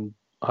people in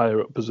higher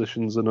up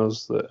positions than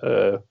us that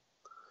are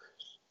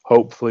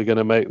hopefully going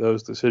to make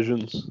those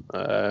decisions.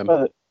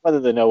 Whether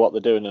they know what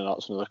they're doing or not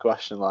is another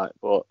question.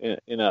 But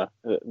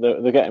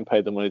they're getting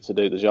paid the money to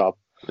do the job.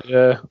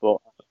 Yeah, but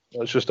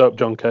let's just hope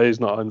John Kay's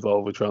not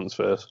involved with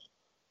transfers.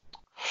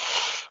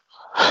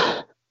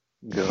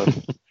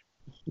 Good.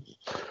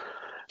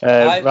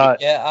 Right.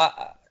 Yeah,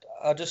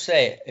 I'll just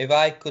say if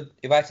I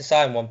had to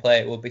sign one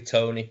player, it would be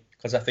Tony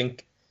because I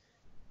think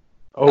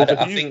I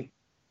think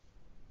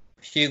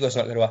Hugo's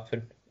not going to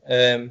happen.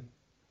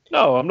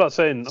 No, I'm not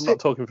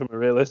talking from a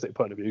realistic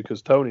point of view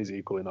because Tony's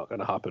equally not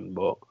going to happen.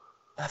 But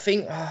I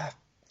think I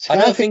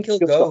don't think he'll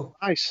go.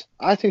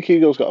 I think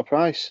Hugo's got a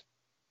price.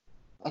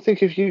 I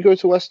think if you go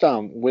to West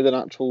Ham with an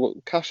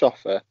actual cash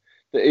offer,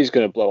 that is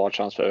going to blow our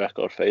transfer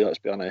record fee. Let's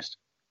be honest.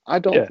 I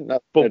don't think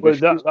that. But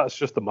that's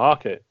just the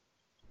market.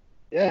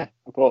 Yeah,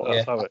 but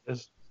that's how it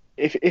is.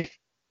 If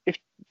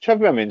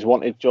Trevor Emmons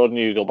wanted Jordan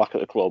Hugill back at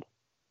the club,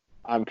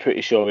 I'm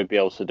pretty sure he'd be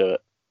able to do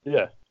it.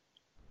 Yeah,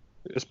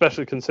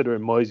 especially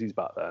considering Moisey's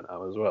back there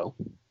now as well.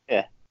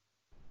 Yeah,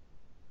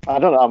 I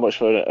don't know how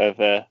much of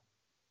a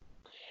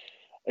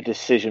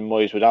decision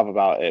Moyes would have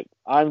about it.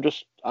 I'm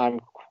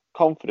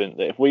confident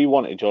that if we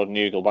wanted Jordan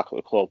Hugill back at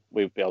the club,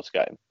 we'd be able to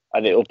get him,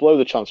 and it'll blow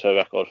the transfer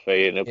record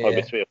fee, and it'll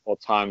probably be 3 or 4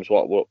 times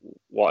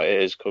what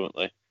it is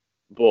currently.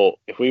 But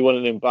if we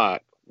wanted him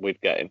back,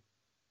 we'd get him.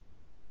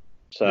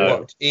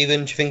 So, do you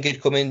think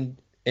he'd come in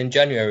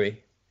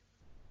January?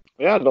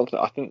 Yeah,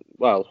 I think.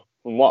 Well,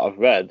 from what I've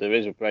read, there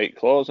is a break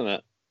clause in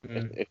it.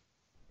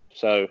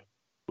 Well,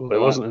 he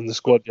wasn't in the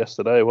squad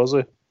yesterday, was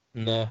he?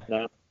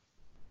 No.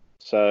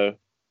 So.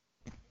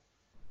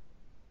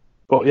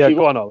 But yeah,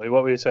 go on, Ollie.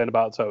 What were you saying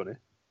about Tony?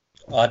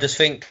 I just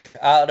think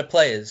out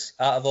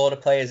of all the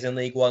players in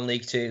League 1,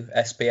 League 2,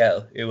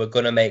 SPL who are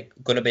gonna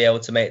be able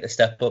to make the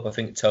step up, I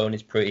think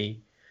Tony's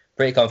pretty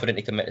confident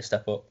he can make the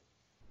step up.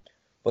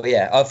 But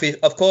yeah,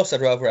 of course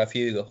I'd rather have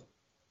Hugo.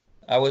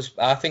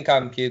 I think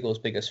I'm Hugo's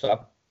biggest fan.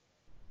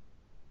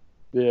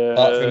 Yeah.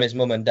 Apart from his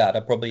mum and dad,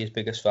 I'm probably his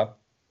biggest fan.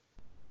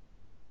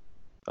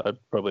 I'd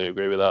probably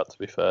agree with that, to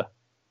be fair.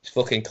 It's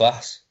fucking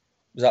class.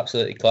 It's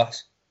absolutely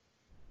class.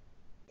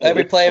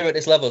 Every player at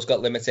this level's got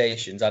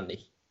limitations, hasn't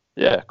he?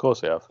 Yeah, of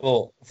course they have.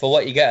 Well, for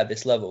what you get at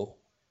this level,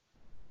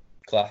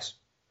 class.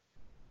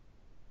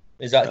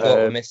 Is that what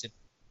we're missing?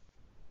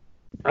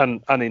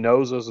 And he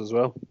knows us as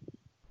well.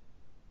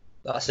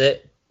 That's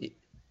it.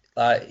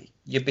 Like,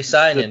 you'd be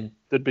signing...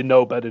 There'd be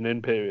no bedding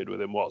in period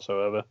with him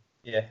whatsoever.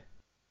 Yeah.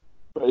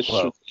 But it's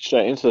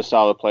straight into the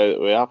style of play that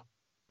we have.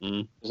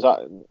 Is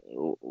that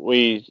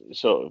we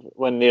sort of,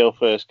 when Neil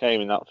first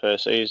came in that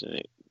first season,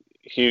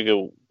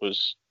 Hugo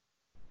was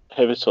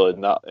pivotal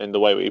in the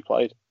way we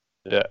played.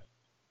 Yeah.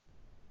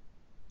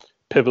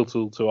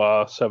 Pivotal to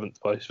our 7th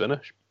place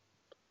finish.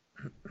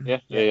 Yeah,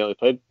 he only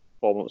played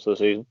 4 months of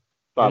the season.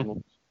 5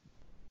 months.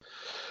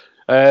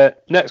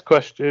 Next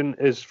question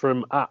is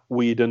from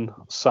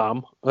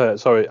 @Whedon_Sam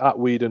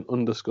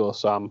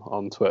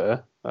on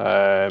Twitter.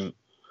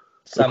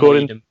 Sam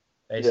Whedon,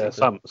 basically.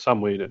 Yeah,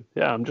 Sam Whedon.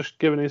 Yeah, I'm just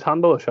giving his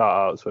handle a shout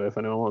out, so if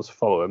anyone wants to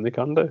follow him, they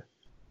can do.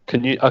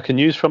 I can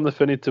use from the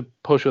Finny to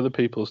push other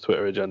people's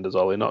Twitter agendas,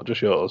 Ollie, not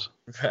just yours.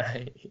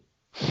 Right.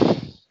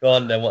 Go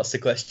on then, what's the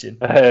question?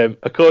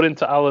 According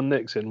to Alan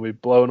Nixon,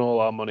 we've blown all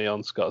our money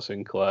on Scott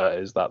Sinclair.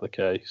 Is that the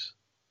case?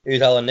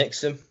 Who's Alan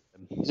Nixon?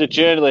 He's a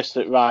journalist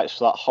that writes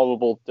for that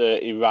horrible,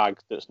 dirty rag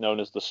that's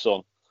known as The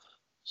Sun.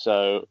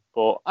 So,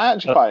 but I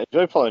actually quite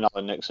enjoy following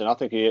Alan Nixon. I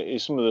think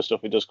some of the stuff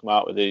he does come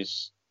out with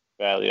is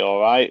fairly all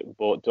right.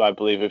 But do I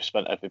believe we've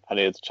spent every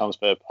penny of the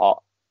transfer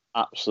pot?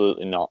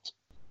 Absolutely not.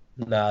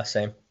 Nah,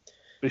 same.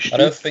 I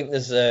don't think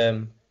there's I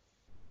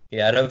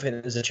don't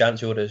think there's a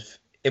chance we would have.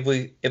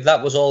 If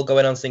that was all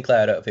going on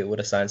Sinclair, I don't think we would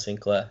have signed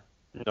Sinclair.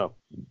 No,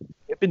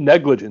 it'd be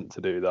negligent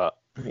to do that.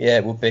 Yeah,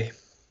 it would be.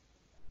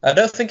 I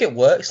don't think it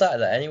works like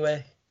that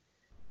anyway.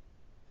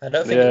 I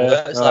don't think it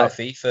works like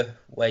FIFA,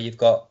 where you've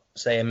got,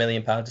 say, £1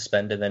 million to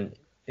spend, and then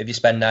if you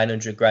spend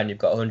 900 grand, you've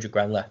got 100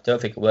 grand left. I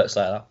don't think it works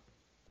like that.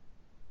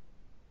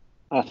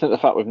 I think the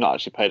fact we've not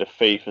actually paid a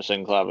fee for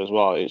Sinclair as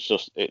well, it's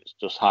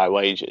just high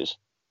wages.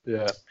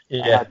 Yeah.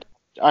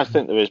 I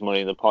think there is money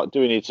in the pot. Do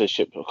we need to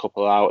ship a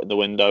couple out in the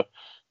window?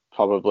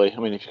 Probably. I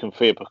mean, if you can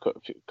free up a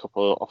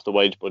couple off the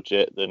wage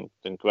budget, then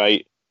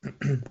great.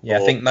 Yeah,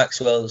 I think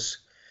Maxwell's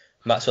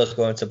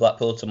going to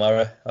Blackpool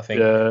tomorrow, I think.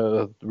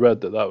 Yeah, I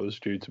read that was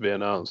due to be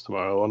announced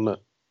tomorrow, wasn't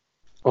it?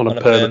 On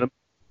a permanent.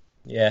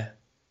 Yeah.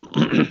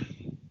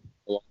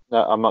 No,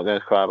 I'm not going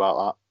to cry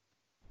about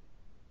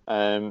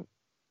that.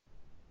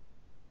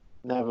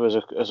 Never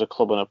as a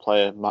club and a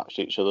player matched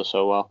each other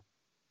so well.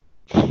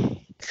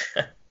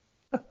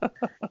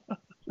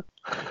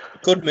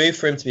 Good move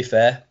for him, to be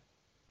fair.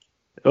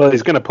 Well,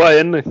 he's going to play,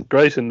 isn't he?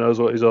 Grayson knows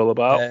what he's all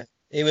about.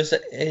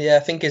 I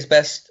think his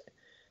best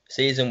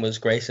season was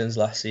Grayson's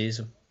last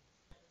season.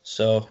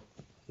 So,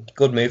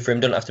 good move for him.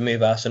 Don't have to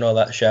move Arsenal, all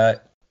that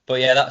shit. But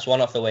yeah, that's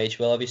one off the wage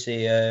bill.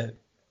 Obviously,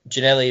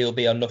 Ginelli will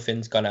be on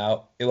nothing's gone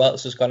out. Who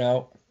else has gone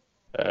out?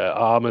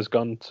 Armour's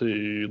gone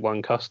to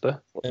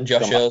Lancaster. And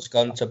Josh Earl's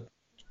gone to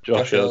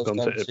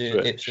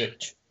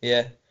Ipswich.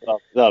 Yeah.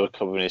 They'll be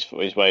covering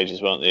his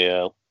wages, won't they,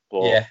 Earl?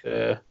 But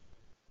yeah.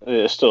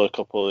 There's still a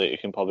couple that you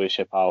can probably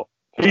ship out.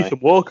 Ethan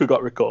Walker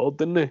got recalled,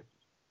 didn't he?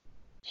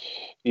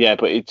 Yeah,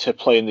 but to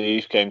play in the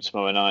youth game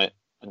tomorrow night,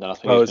 and then I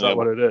think. Oh, is that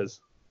what it is?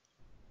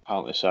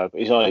 Apparently so.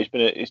 But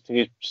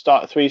he's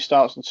started 3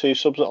 starts and 2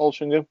 subs at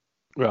Altrincham.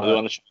 Right. They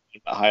want to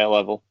at a higher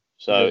level,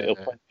 so he'll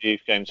play the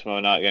youth game tomorrow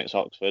night against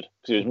Oxford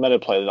because he was meant to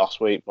play last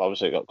week, but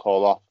obviously it got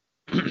called off.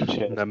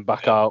 And then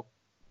back out.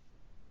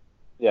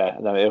 Yeah,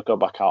 and then he'll go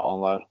back out on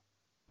loan.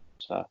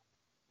 So.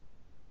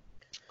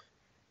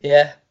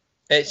 Yeah,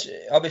 it's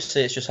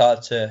just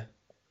hard to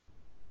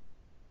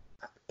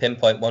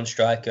pinpoint one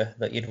striker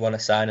that you'd want to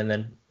sign and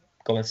then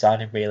go and sign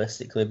him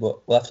realistically,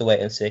 but we'll have to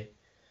wait and see.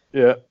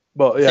 Yeah,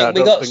 but yeah,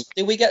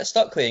 did we get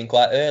Stockley in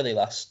quite early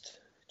last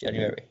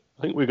January?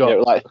 I think we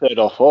got like 3rd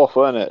or 4th,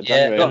 weren't it?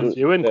 Yeah, got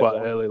you in quite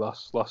early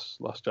last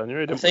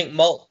January. Didn't I think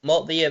Malt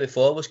the year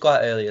before was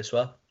quite early as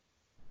well.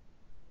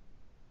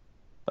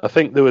 I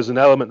think there was an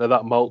element of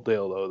that Malt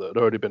deal though that had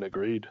already been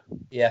agreed.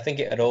 Yeah, I think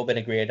it had all been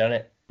agreed on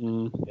it.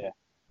 Yeah.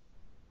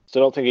 So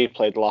I don't think he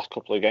played the last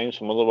couple of games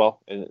for Motherwell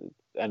in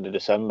the end of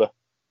December.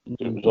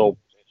 It was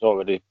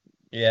already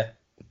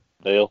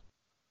deal.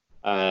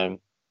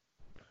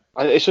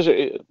 It's just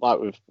like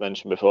we've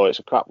mentioned before. It's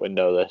a crap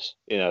window. This,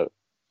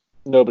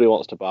 nobody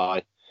wants to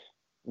buy,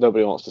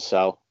 nobody wants to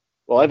sell.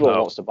 Well, everyone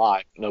wants to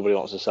buy, but nobody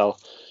wants to sell.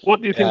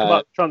 What do you think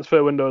about the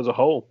transfer window as a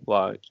whole?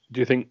 Like, do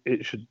you think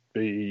it should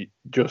be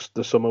just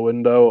the summer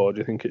window, or do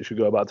you think it should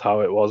go back to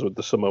how it was with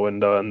the summer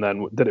window, and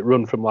then did it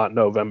run from like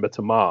November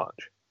to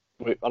March?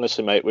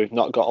 Honestly, mate, we've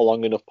not got a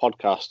long enough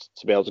podcast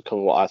to be able to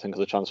cover what I think of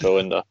the transfer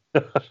window.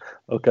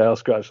 Okay, I'll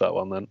scratch that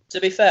one then. To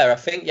be fair, I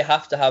think you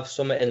have to have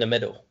something in the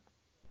middle.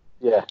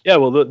 Yeah. Yeah,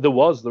 well,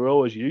 there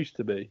always used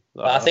to be.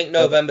 But I think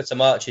November to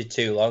March is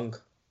too long.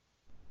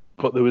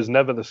 But there was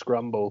never the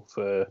scramble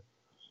for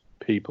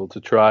people to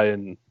try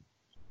and...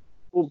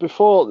 Well,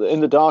 before, in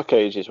the dark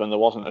ages, when there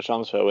wasn't a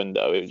transfer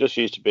window, it just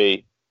used to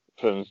be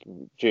from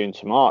June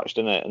to March,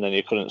 didn't it? And then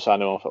you couldn't sign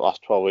them off for the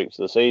last 12 weeks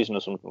of the season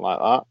or something like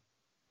that.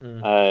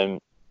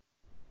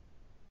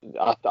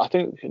 I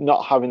think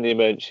not having the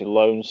emergency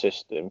loan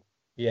system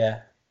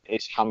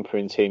is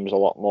hampering teams a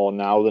lot more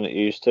now than it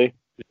used to.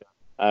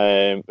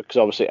 Because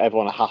obviously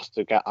everyone has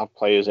to have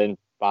players in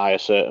by a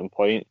certain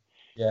point.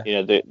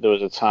 Yeah. There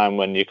was a time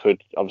when you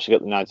could obviously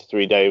get the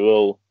 93-day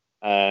rule,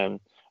 and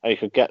you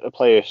could get the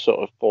player sort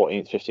of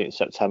 14th, 15th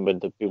September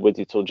to be with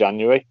you till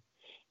January.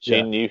 So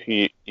you knew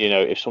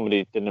if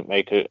somebody didn't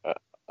make a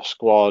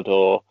squad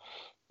or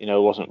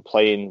wasn't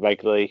playing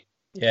regularly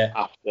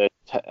after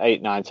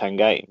 8, 9, 10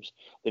 games,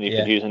 then you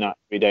could use a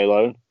 93-day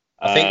loan.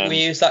 I think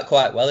we used that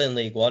quite well in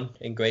League One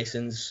in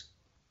Grayson's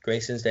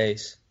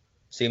days.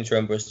 Seem to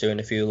remember us doing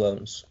a few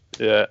loans.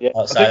 Yeah.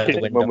 Outside I think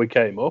the window. when we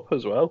came up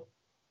as well.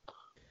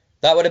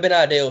 That would have been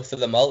ideal for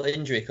the Malt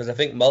injury, because I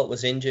think Malt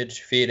was injured a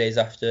few days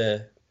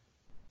after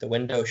the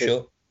window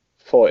shut.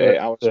 48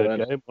 hours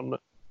game, wasn't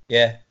it?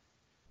 Yeah.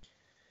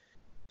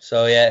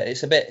 So yeah,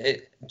 it's a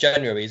bit.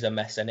 January is a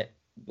mess, isn't it?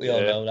 We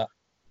all know that.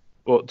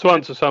 But to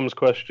answer Sam's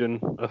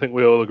question, I think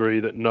we all agree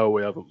that no,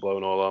 we haven't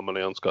blown all our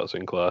money on Scott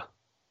Sinclair.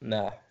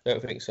 Nah,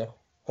 don't think so.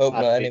 Hope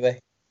not.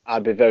 Anyway.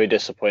 I'd be very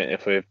disappointed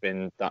if we've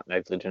been that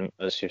negligent,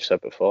 as you've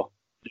said before.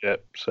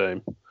 Yep,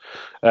 same.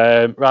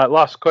 Right,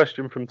 last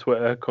question from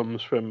Twitter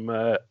comes from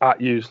at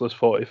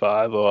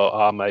useless45 or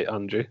our mate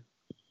Angie.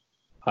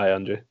 Hi,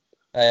 Angie.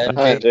 Hi,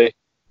 Angie.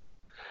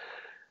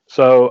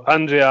 So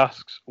Angie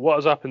asks, what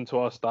has happened to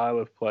our style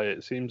of play?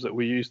 It seems that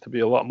we used to be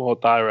a lot more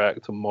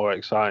direct and more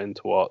exciting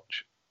to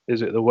watch.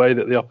 Is it the way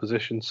that the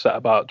opposition set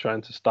about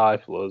trying to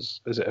stifle us?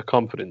 Is it a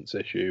confidence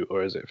issue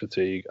or is it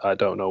fatigue? I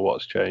don't know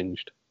what's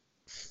changed.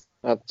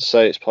 I'd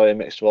say it's probably a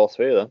mix of all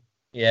three of them.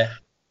 Yeah.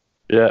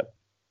 Yeah.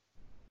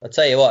 I'll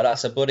tell you what,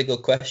 that's a bloody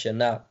good question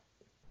now.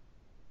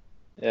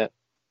 Yeah.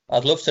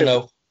 I'd love to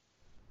know.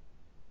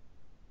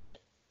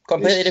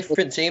 Completely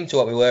different team to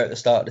what we were at the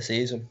start of the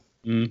season.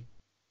 I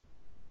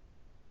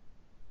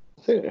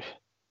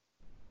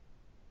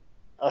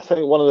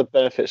think one of the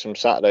benefits from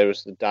Saturday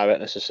was the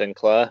directness of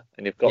Sinclair,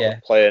 and you've got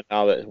a player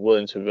now that is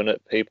willing to run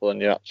at people, and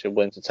you're actually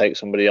willing to take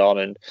somebody on.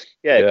 And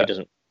if he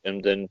doesn't,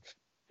 then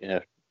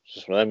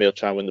just one of them, he'll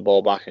try and win the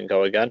ball back and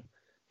go again.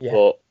 Yeah.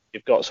 But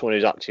you've got someone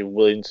who's actually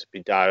willing to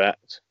be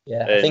direct.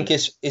 Yeah, I think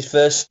his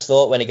first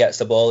thought when he gets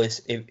the ball is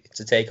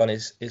to take on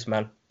his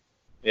man.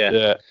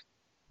 Yeah.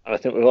 And I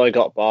think we've only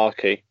got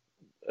Barkey,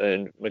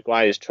 and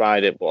Maguire's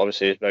tried it, but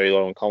obviously he's very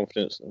low on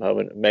confidence at the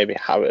moment. And maybe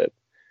Harrop,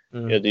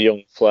 the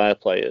young flair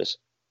players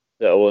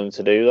that are willing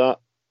to do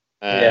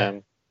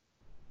that.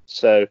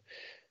 So,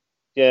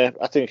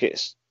 I think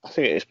it's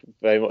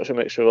very much a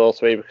mixture of all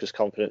three because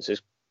confidence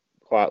is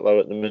quite low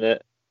at the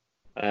minute.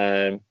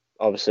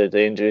 Obviously,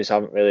 the injuries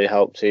haven't really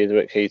helped either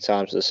at key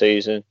times of the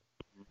season.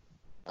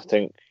 I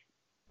think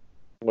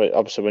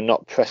we're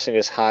not pressing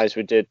as high as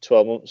we did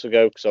 12 months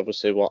ago because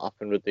obviously what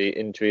happened with the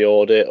injury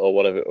audit or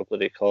whatever it was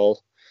bloody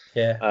called.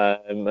 Yeah.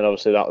 And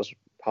obviously that was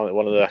apparently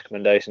one of the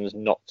recommendations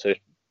not to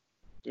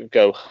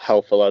go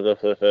hell for leather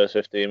for the first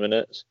 15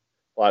 minutes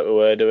like we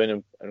were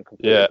doing and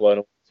completely blowing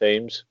up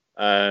teams.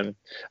 And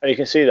you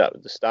can see that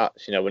with the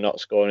stats. We're not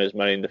scoring as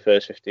many in the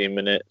first 15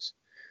 minutes.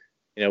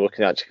 We're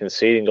actually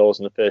conceding goals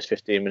in the first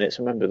 15 minutes.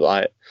 I remember,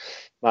 it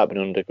might have been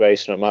under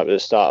Grayson, or it might be the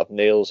start of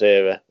Neil's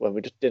era, when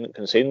we just didn't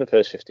concede in the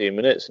first 15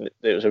 minutes, and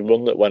it was a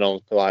run that went on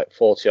for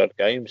 40-odd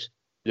games.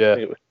 Yeah. I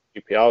think it was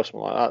QPR or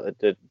something like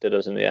that did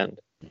us in the end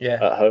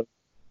at home.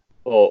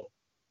 But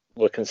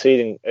we're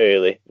conceding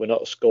early. We're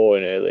not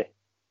scoring early.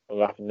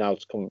 We're having now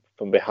to come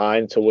from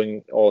behind to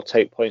win or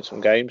take points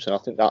from games, and I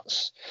think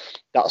that's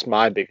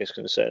my biggest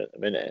concern at the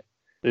minute.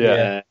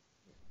 Yeah.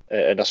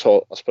 And that's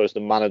what I suppose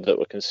the manner that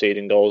we're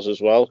conceding goals as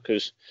well.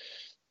 Because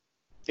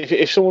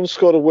if someone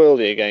scored a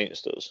worldie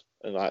against us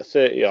and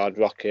 30-yard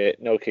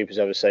rocket, no keeper's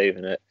ever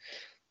saving it,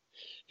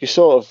 you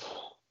hold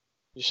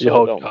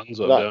your hands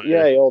up, don't you?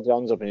 Yeah, you hold your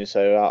hands up and you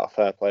say,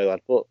 fair play,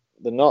 lad. But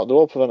they're not. They're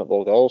all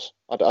preventable goals.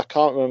 I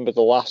can't remember the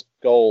last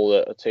goal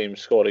that a team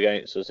scored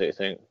against us that you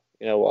think,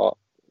 you know what,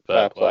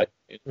 fair play.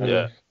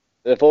 Yeah.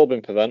 They've all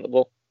been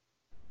preventable.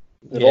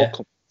 They've all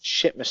come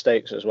shit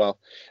mistakes as well.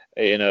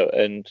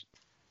 And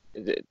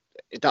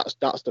that's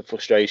the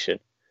frustration.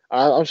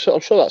 I'm sure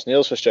that's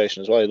Neil's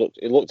frustration as well.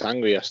 He looked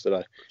angry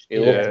yesterday. He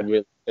looked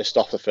really pissed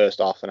off the first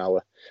half an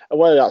hour. And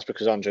whether that's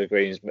because Andrew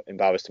Green's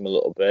embarrassed him a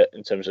little bit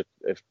in terms of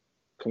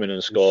coming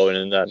and scoring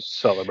and then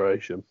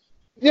celebration.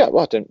 Yeah,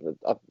 well,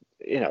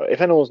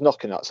 if anyone's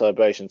knocking that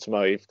celebration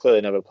tomorrow, you've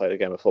clearly never played a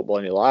game of football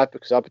in your life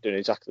because I'd be doing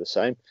exactly the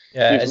same.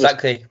 Yeah,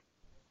 exactly.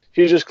 If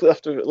you just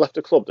left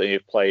a club that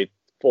you've played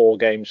 4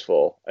 games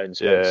for and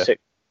spent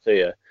 6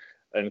 here,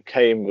 and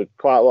came with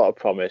quite a lot of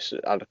promise,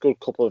 had a good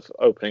couple of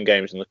opening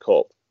games in the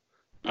cup,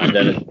 and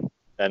then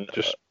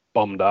just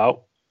bombed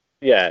out.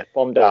 Yeah,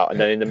 bombed out, and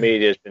then in the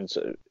media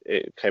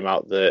it came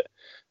out that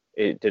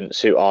it didn't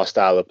suit our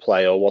style of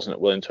play or wasn't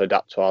willing to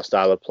adapt to our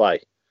style of play.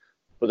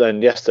 But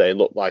then yesterday it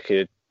looked like he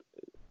had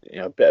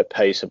a bit of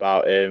pace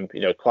about him,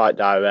 quite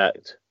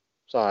direct.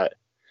 It's like,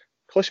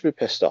 of course you'd be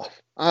pissed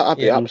off. I'd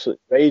be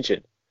absolutely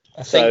raging.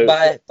 I think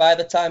by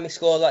the time he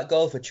scored that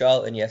goal for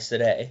Charlton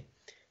yesterday,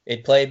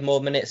 he'd played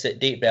more minutes at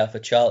Deepdale for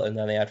Charlton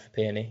than he had for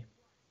Peony.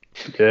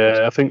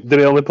 Yeah, I think, did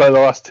he only play the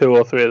last 2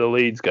 or 3 of the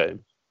Leeds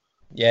game?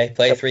 Yeah, he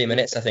played 3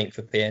 minutes, I think,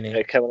 for Peony. Yeah,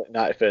 he came on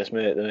at 91st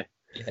minute, didn't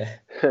he?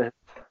 Yeah.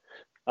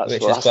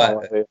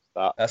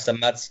 That's a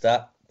mad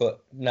stat.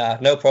 But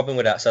no problem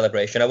with that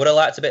celebration. I would have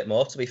liked a bit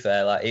more, to be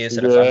fair, ears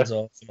to the fans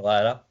or something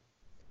like that.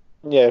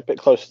 Yeah, a bit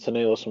closer to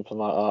Neil or something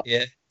like that.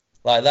 Yeah.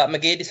 Like that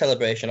McGeady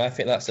celebration, I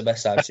think that's the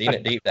best I've seen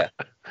at Deepdale.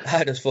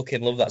 I just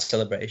fucking love that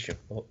celebration.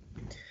 But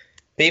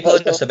people are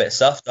just a bit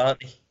soft,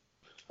 aren't they?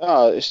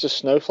 It's just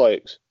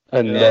snowflakes.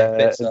 And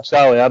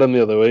Charlie Adam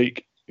the other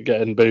week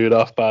getting booed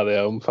off by the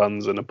home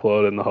fans and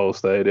applauding the whole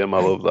stadium. I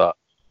love that.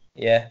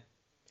 Yeah.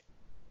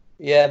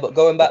 Yeah, but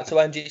going back to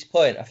Angie's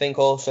point, I think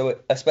also,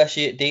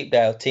 especially at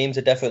Deepdale, teams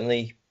are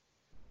definitely,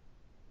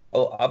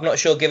 I'm not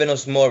sure giving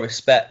us more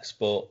respect,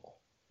 but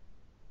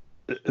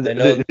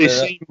they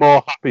seem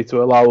more happy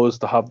to allow us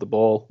to have the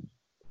ball.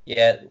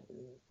 Yeah.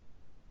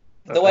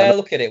 The way I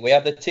look at it, we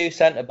have the 2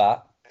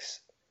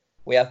 centre-backs,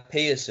 we have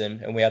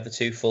Pearson, and we have the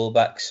 2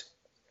 full-backs.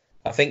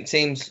 I think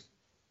teams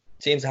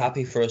are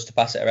happy for us to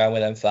pass it around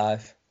with them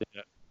 5.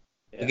 Yeah.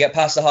 We get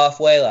past the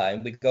halfway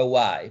line, we go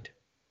wide.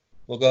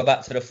 We'll go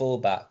back to the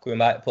full-back. We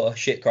might put a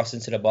shit cross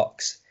into the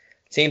box.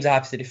 Teams are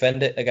happy to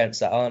defend it against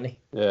that, aren't they?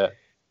 Yeah.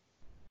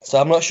 So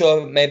I'm not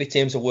sure. Maybe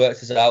teams have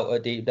worked us out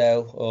at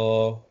Deepdale,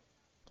 or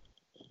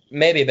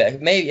probably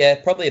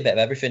a bit of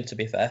everything. To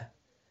be fair,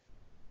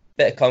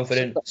 bit of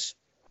confidence.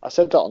 I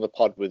said that on the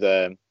pod with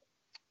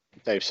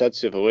Dave Seds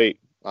the other week.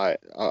 I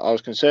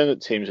was concerned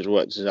that teams had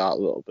worked us out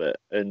a little bit,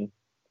 and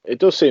it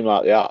does seem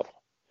like they have.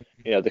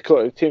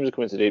 The teams are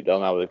coming to Deepdale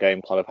now with a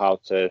game plan of how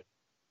to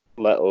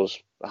let us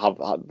have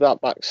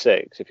that back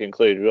 6, if you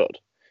include Rudd.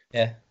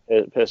 Yeah.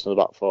 Person on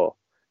the back 4.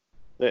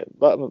 Let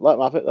them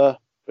have it there,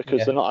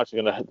 because they're not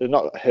actually they're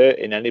not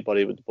hurting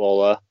anybody with the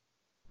ball there.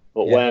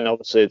 But when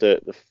obviously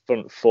the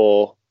front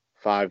 4,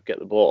 5 get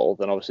the ball,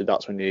 then obviously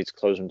that's when you need to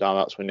close them down.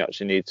 That's when you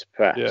actually need to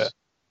press. Yeah.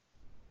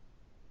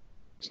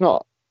 It's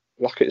not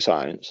rocket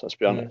science, let's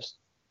be honest,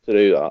 to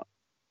do that.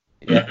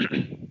 Yeah.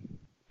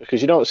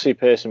 Because you don't see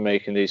Pearson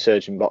making these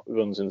surging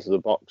runs into the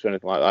box or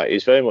anything like that.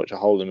 He's very much a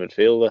holding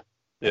midfielder.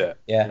 Yeah.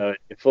 Yeah.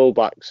 Your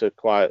full-backs are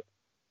quite,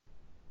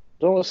 I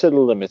don't want to say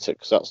limited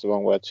because that's the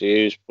wrong word to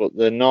use, but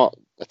they're not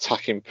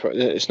attacking.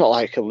 It's not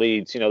like a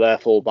Leeds, their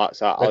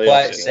full-backs are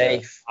quite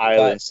safe.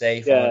 Quite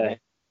safe.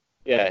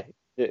 Yeah.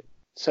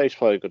 Safe's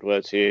probably a good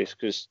word to use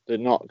because they're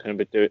not going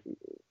to be doing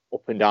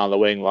up and down the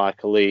wing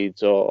like a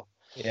Leeds or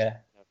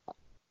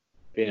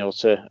being able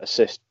to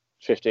assist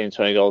 15,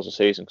 20 goals a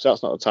season, because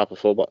that's not the type of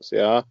fullbacks they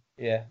are.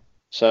 Yeah.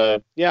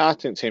 So, I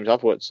think teams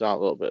have worked it out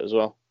a little bit as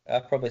well.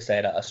 I'd probably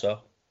say that so.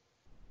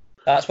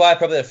 That's why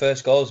probably the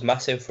first goal is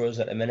massive for us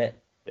at the minute.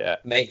 Yeah.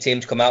 Make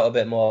teams come out a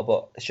bit more,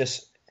 but it's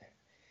just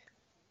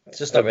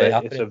not really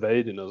happening. It's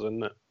evading us,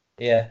 isn't it?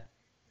 Yeah.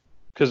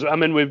 Because,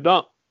 we've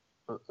not,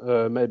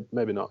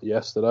 maybe not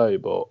yesterday,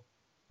 but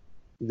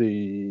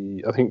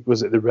I think,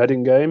 was it the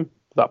Reading game?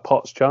 That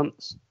Potts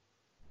chance?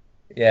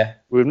 Yeah.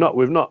 We've not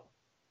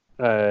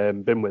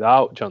been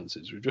without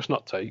chances. We've just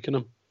not taken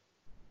them.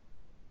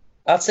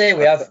 I'd say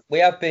we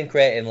have been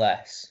creating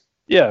less.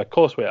 Yeah, of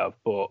course we have,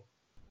 but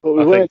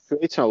we weren't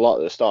creating a lot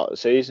at the start of the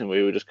season.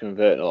 We were just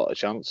converting a lot of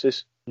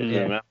chances.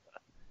 Yeah.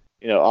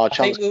 Our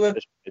chances at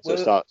the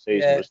start of the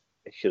season was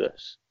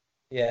ridiculous.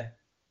 Yeah.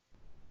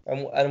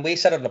 And we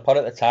said on the pod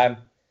at the time,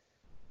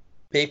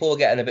 people were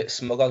getting a bit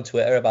smug on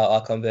Twitter about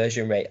our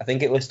conversion rate. I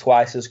think it was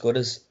twice as good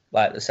as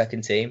the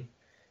second team.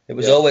 It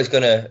was always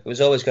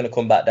gonna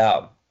come back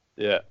down.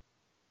 Yeah.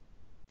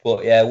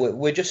 But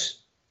we're just,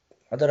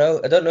 I don't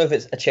know. I don't know if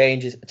it's a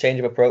change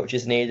of approach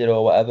is needed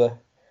or whatever,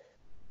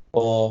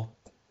 or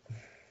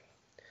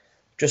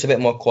just a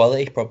bit more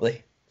quality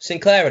probably.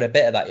 Sinclair had a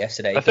bit of that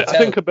yesterday. I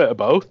think a bit of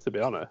both, to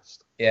be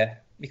honest. Yeah,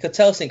 you could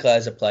tell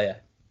Sinclair's a player.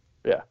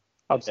 Yeah,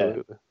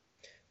 absolutely. Yeah.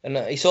 And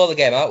he saw the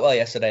game out well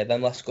yesterday.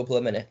 Them last couple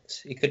of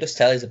minutes, you could just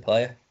tell he's a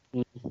player.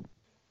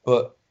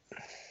 But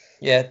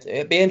yeah,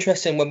 it'd be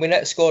interesting when we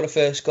next score the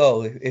first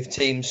goal if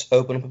teams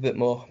open up a bit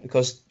more,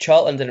 because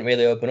Charlton didn't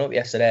really open up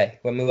yesterday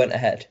when we went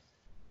ahead.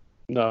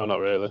 No, not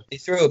really. They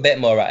threw a bit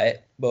more at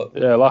it, but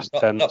last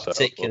not, 10 not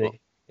particularly.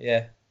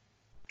 Yeah.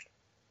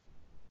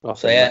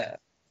 So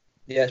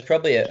it's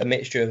probably a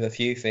mixture of a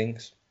few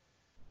things.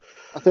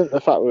 I think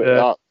the fact we're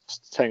at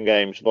 10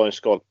 games, we've only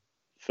scored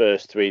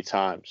first 3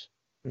 times.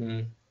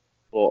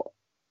 But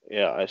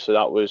so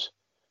that was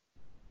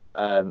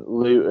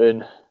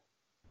Luton,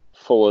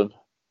 Fulham,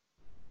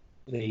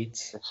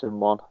 Leeds,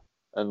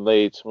 and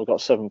Leeds. We've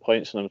got 7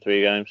 points in them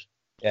 3 games.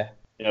 Yeah.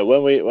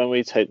 When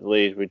we take the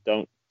lead, we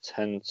don't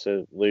tend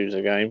to lose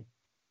a game.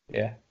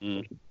 Yeah.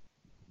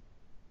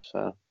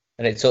 So.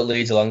 And it took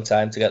Leeds a long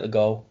time to get the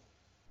goal.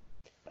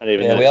 And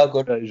even we are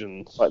good.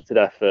 Collected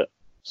effort.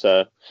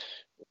 So.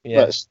 We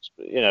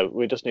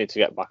just need to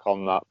get back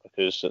on that,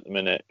 because at the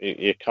minute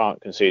you can't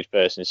concede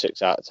first in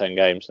 6 out of 10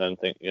 games and then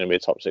think you're going to be a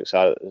top 6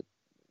 out at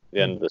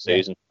the end of the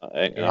season.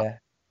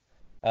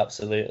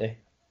 Absolutely.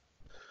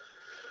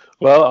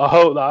 Well, I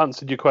hope that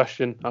answered your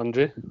question,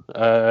 Andrew.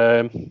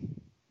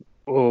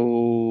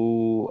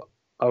 We'll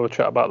have a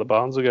chat about the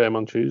Barnsley game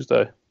on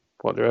Tuesday.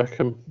 What do you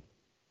reckon?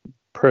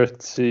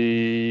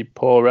 Pretty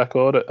poor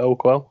record at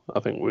Oakwell. I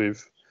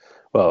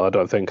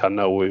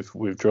know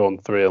we've drawn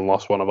 3 and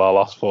lost one of our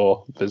last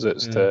 4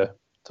 visits to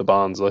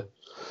Barnsley.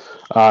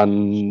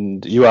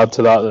 And you add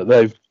to that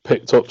they've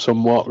picked up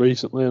somewhat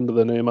recently under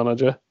the new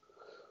manager.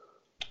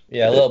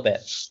 Yeah, a little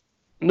bit.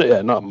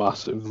 Yeah, not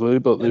massively,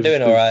 but they're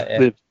doing all right.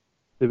 Yeah.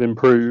 They've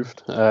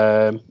improved.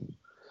 Got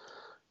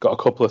a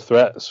couple of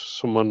threats.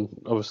 Someone,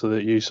 obviously,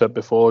 that you said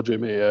before,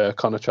 Jimmy,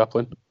 Connor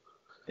Chaplin.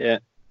 Yeah.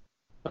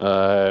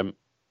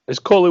 Is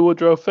Coley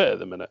Woodrow fit at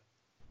the minute?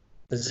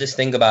 There's this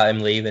thing about him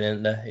leaving,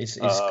 isn't there? He's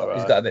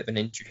got a bit of an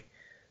injury.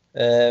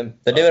 They're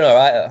doing all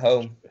right at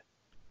home.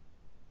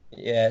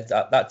 Yeah,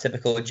 that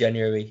typical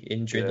January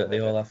injury that they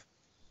all have.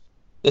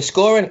 They're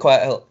scoring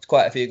quite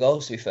a few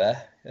goals, to be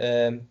fair.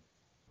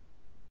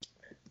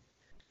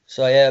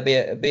 So yeah,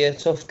 it'll be a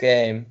tough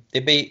game. I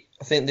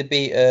think they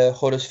beat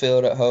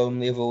Huddersfield at home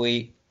the other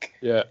week.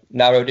 Yeah.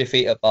 Narrow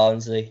defeat at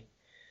Barnsley.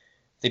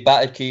 They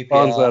battered QPR.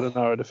 Barnsley had a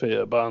narrow defeat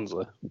at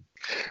Barnsley.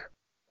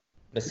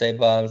 Let's say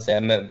Barnsley. I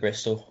meant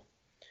Bristol.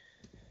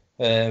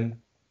 Yeah,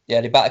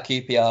 they battered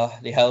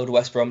QPR. They held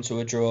West Brom to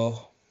a draw.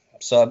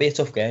 So it'll be a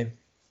tough game.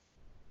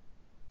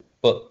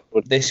 But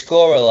they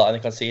score a lot and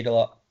they concede a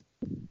lot.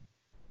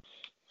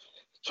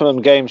 It's one of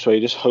them games where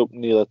you just hope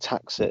Neil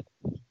attacks it.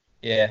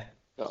 Yeah.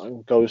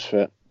 And goes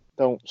for it.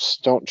 Don't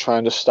try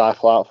and just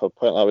stifle out for a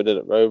point like we did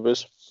at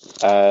Rovers.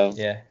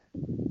 Yeah.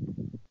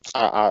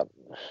 I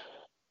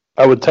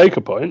would take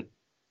a point.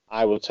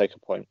 I would take a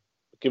point.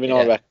 Given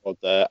our record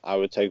there, I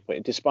would take a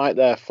point. Despite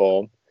their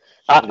form.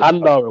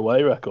 And our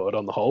away record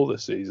on the whole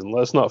this season.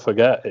 Let's not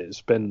forget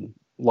it's been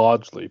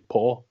largely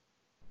poor.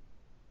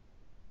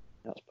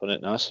 That's putting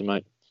it nicely,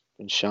 mate.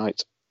 Been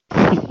shite. We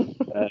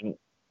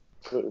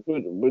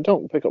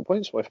don't pick up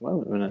points away from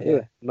home at the minute, do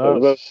we?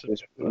 No.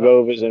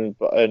 Rovers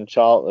and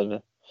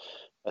Charlton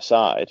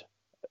aside,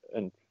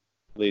 and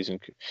Leeds and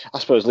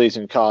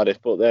Cardiff,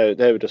 but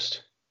they were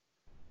just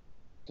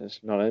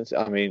not anything.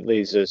 I mean,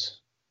 Leeds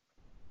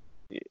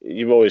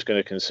you're always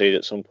going to concede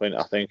at some point,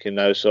 I think, in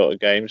those sort of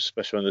games,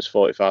 especially when there's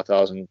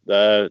 45,000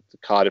 there.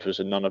 Cardiff was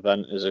a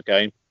non-event as a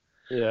game.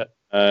 Yeah.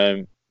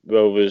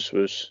 Rovers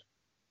we've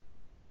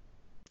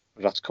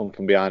had to come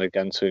from behind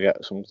again to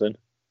get something.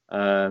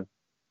 To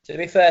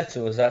be fair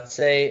to us, I'd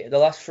say the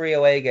last 3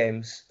 away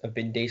games have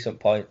been decent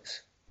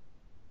points.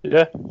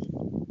 Yeah.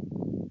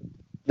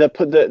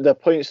 They're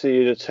points that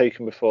you'd have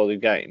taken before the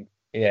game.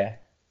 Yeah.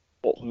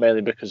 But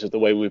mainly because of the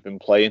way we've been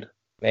playing.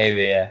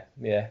 Maybe, yeah.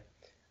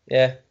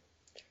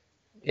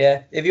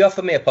 If you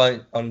offer me a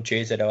point on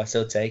Tuesday, though, I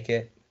still take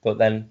it. But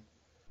then,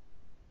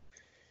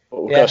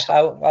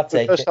 I'll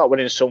take it. Start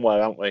winning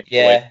somewhere, aren't we?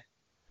 Yeah.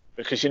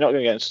 Because you're not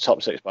going to get into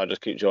top 6 by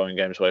just keep drawing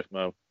games away from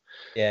home.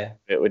 Yeah.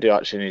 We do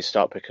actually need to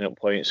start picking up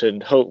points,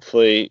 and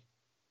hopefully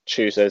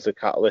Tuesday's the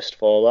catalyst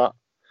for that.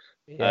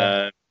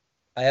 Yeah.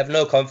 I have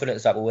no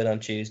confidence that we'll win on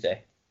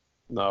Tuesday.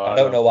 No, I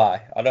don't know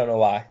why. I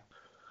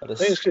think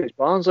it's because it's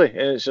Barnsley, and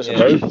it's just a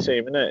bogey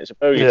team, isn't it? It's a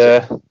bogey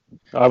team.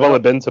 I've only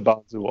been to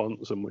Barnsley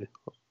once, and we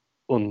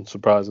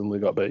unsurprisingly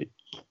got beat.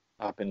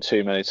 I've been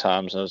too many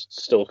times, and I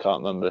still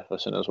can't remember if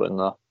I've seen us win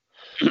there.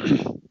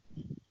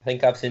 I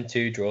think I've seen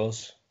 2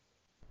 draws.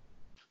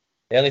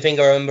 The only thing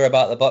I remember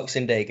about the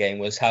Boxing Day game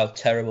was how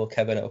terrible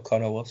Kevin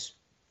O'Connor was.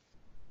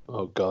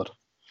 Oh, God.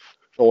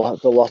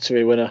 The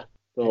lottery winner.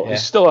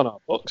 He's still on our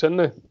books, isn't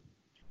he?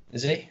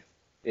 Is he?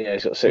 Yeah,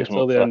 he's got 6 months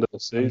until the end of the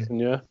season,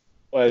 yeah.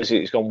 Where is he?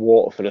 He's gone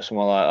Waterford or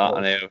somewhere like that,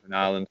 and here over in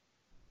Ireland,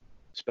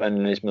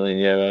 spending his €1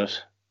 million.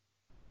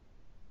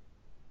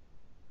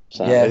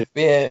 So, yeah,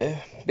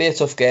 be a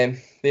tough game.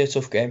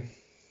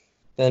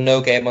 Then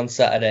no game on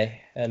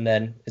Saturday, and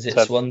then is it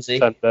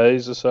Swansea? 10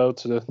 days or so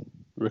to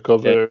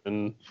recover,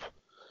 and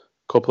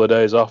a couple of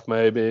days off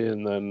maybe,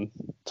 and then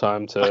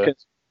time to.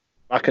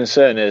 My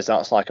concern is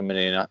that's like a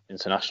mini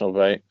international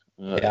break.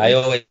 Yeah, I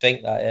always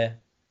think that. Yeah.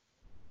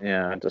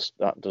 Yeah,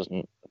 that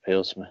doesn't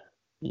appeal to me.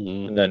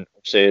 Mm-hmm. And then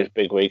obviously a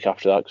big week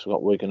after that because we've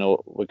got Wigan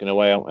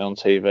away, aren't we, on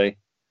TV?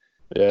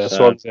 Yeah, so,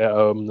 Swansea at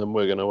home, then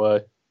Wigan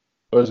away.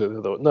 Or is it the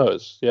other one? No,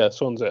 it's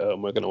Swansea at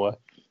home, Wigan away.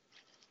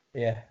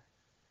 Yeah.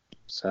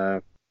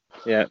 So,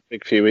 yeah,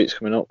 big few weeks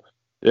coming up.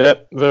 Yeah,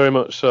 very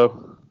much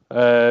so.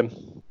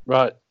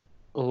 Right,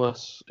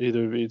 unless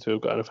either of you two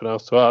have got anything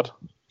else to add.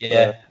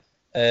 Yeah.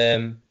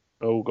 Go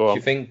on. Do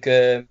you think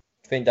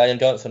Daniel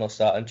Johnson will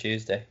start on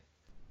Tuesday?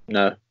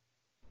 No.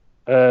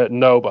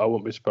 No, but I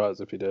wouldn't be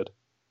surprised if he did.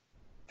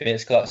 Do you think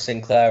Scott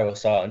Sinclair will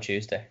start on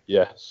Tuesday?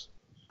 Yes.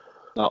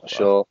 Not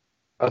sure.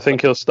 I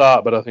think he'll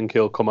start, but I think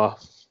he'll come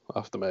off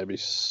after maybe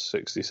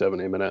 60,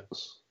 70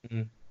 minutes.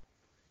 Mm.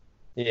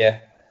 Yeah,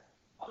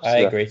 I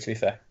agree, to be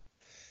fair.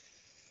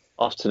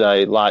 Off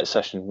today, light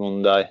session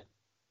Monday,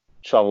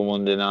 travel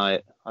Monday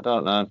night. I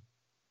don't know.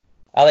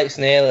 Alex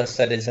Neil has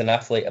said he's an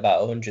athlete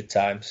about 100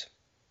 times.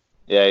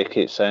 Yeah, he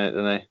keeps saying it,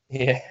 doesn't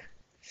he? Yeah.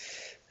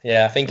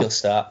 Yeah, I think he'll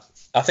start.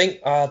 I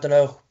don't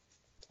know.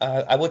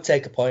 I would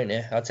take a point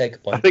here. I'd take a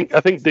point.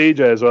 I think DJ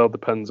as well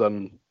depends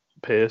on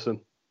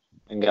Pearson.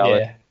 And Gally.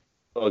 Yeah.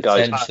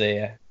 Essentially,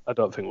 yeah. I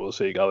don't think we'll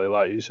see Gally,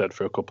 like you said,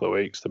 for a couple of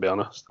weeks, to be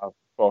honest. 4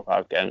 or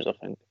 5 games, I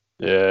think.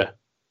 Yeah.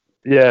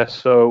 Yeah,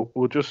 so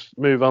we'll just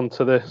move on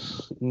to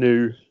this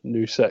new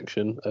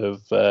section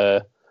of,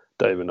 don't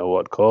even know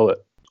what to call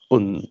it,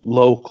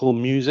 local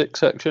music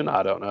section?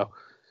 I don't know.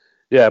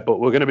 Yeah, but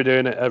we're going to be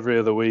doing it every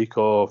other week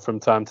or from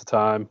time to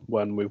time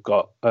when we've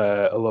got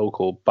a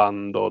local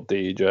band or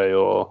DJ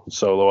or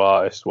solo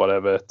artist,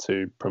 whatever,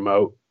 to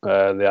promote.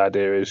 The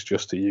idea is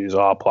just to use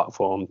our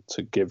platform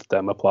to give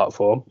them a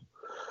platform.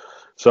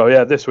 So,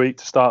 yeah, this week,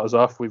 to start us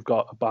off, we've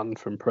got a band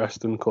from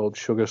Preston called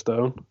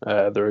Sugarstone.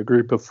 They're a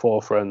group of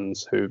 4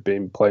 friends who've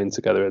been playing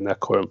together in their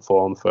current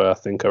form for, I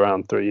think,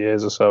 around 3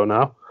 years or so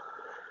now.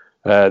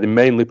 They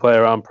mainly play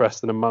around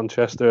Preston and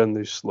Manchester, and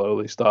they've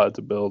slowly started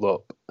to build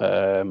up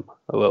a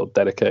little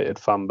dedicated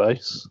fan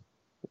base.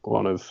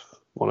 One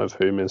of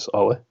whom is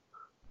Ollie.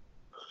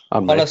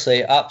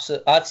 Honestly,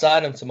 I'd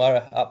sign them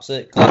tomorrow.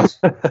 Absolute class.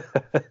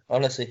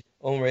 Honestly,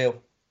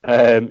 unreal.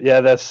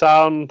 Their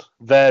sound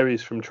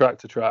varies from track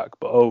to track,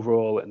 but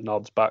overall it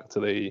nods back to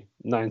the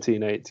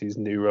 1980s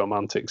new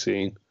romantic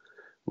scene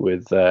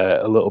with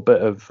a little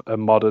bit of a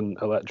modern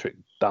electric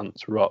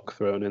dance rock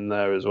thrown in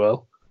there as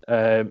well.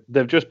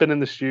 They've just been in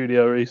the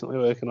studio recently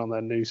working on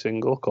their new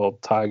single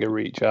called Tiger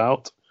Reach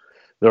Out.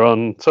 They're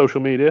on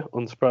social media,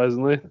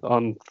 unsurprisingly.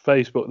 On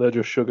Facebook, they're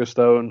just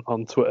Sugarstone.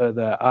 On Twitter,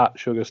 they're at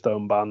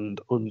SugarstoneBand_.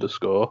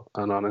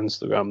 And on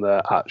Instagram,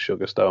 they're at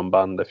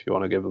SugarstoneBand if you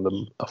want to give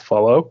them a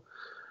follow.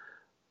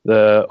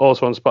 They're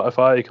also on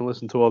Spotify. You can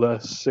listen to all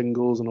their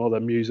singles and all their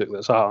music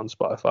that's out on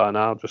Spotify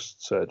now.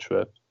 Just search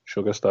for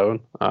Sugarstone.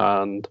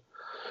 And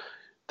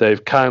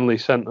they've kindly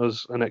sent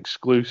us an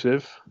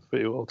exclusive for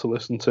you all to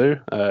listen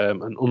to,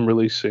 an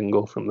unreleased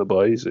single from the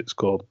boys. It's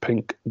called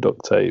Pink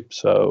Duct Tape.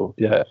 So,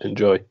 yeah,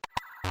 enjoy.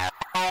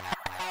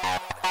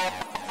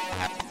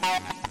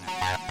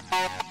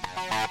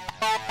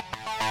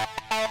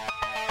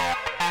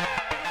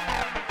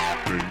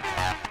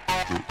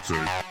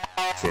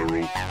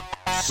 Feral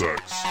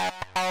sex.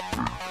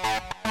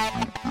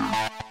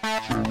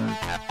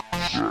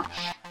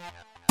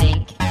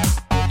 Pink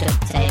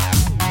duct tape,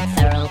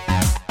 feral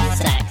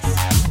sex.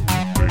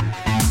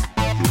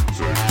 Pink duct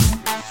tape,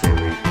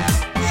 feral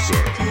sex.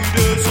 He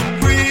doesn't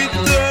read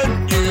the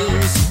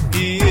news.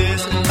 He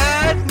isn't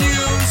bad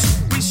news.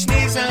 We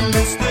sneeze and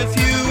miss the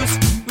fuse,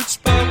 which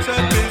sparks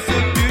up his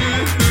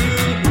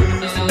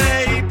abuse.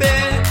 Baby,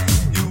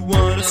 you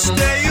wanna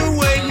stay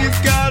away?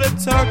 You've got a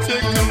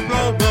toxic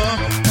aroma.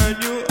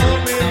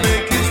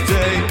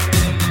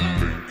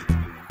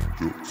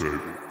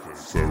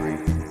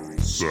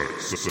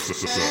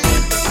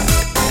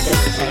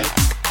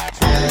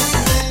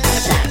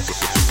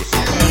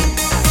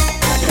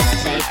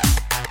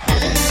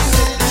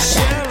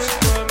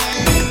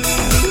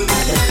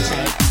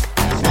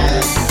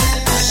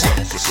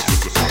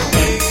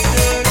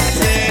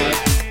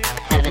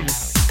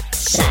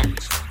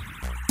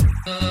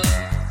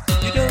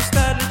 You don't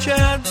stand a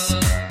chance,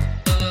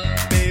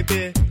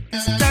 baby.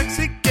 This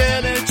toxic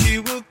energy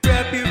will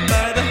grab you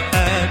by the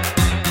hand.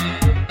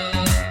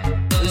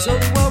 There's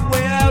only one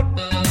way out,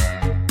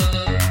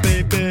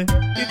 baby.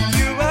 If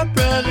you are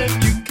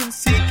running, you can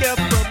seek help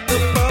from the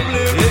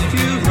public. If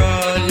you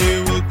run, he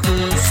will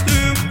cruise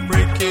through,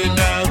 breaking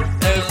down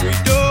every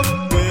door,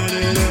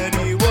 winning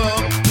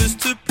anyone, just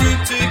to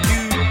prove to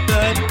you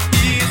that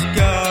he's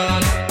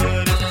gone.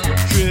 But if you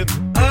trip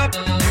up,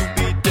 you'll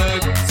be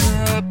dug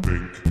up.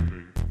 Pink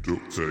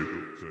duct tape,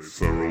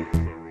 feral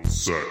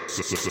sex.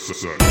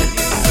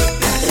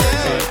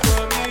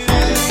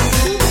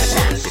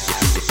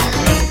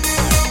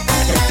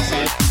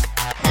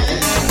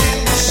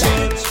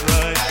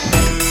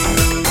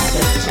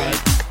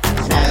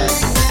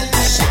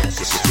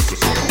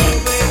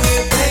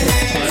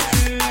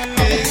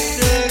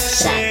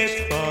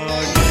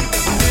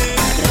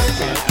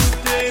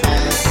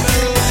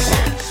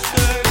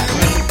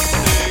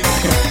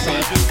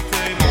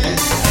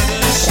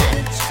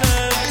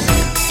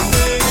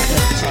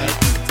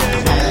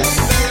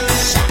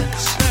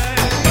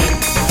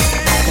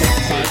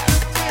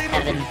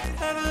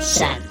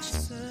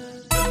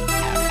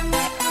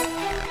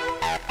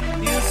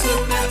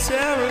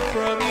 Terror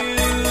from you,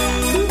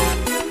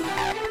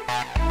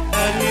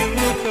 and he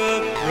look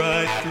up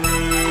right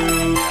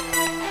through.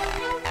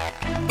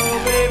 Oh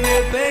baby,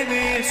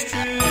 baby, it's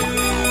true.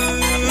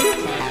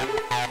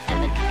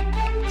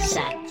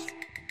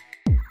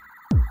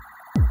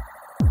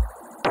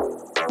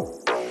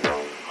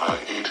 I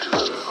eat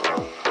his liver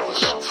with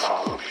some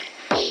fava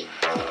beans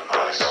and an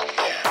ice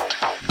feral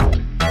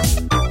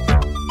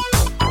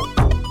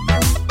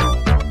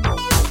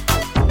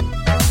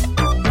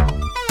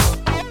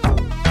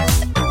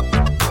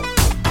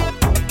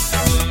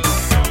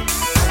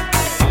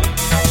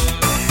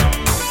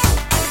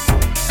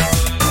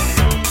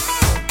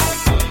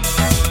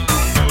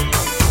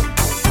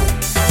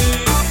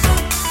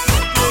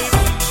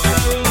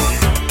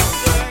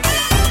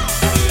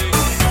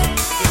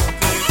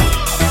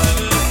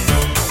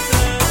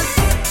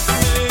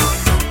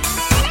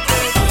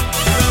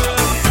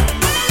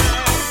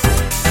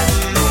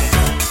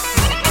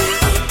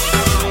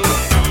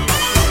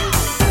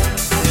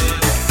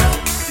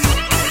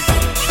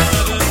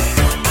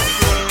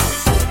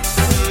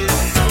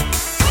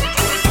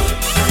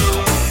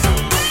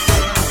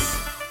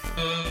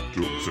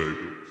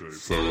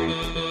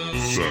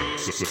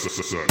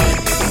sex.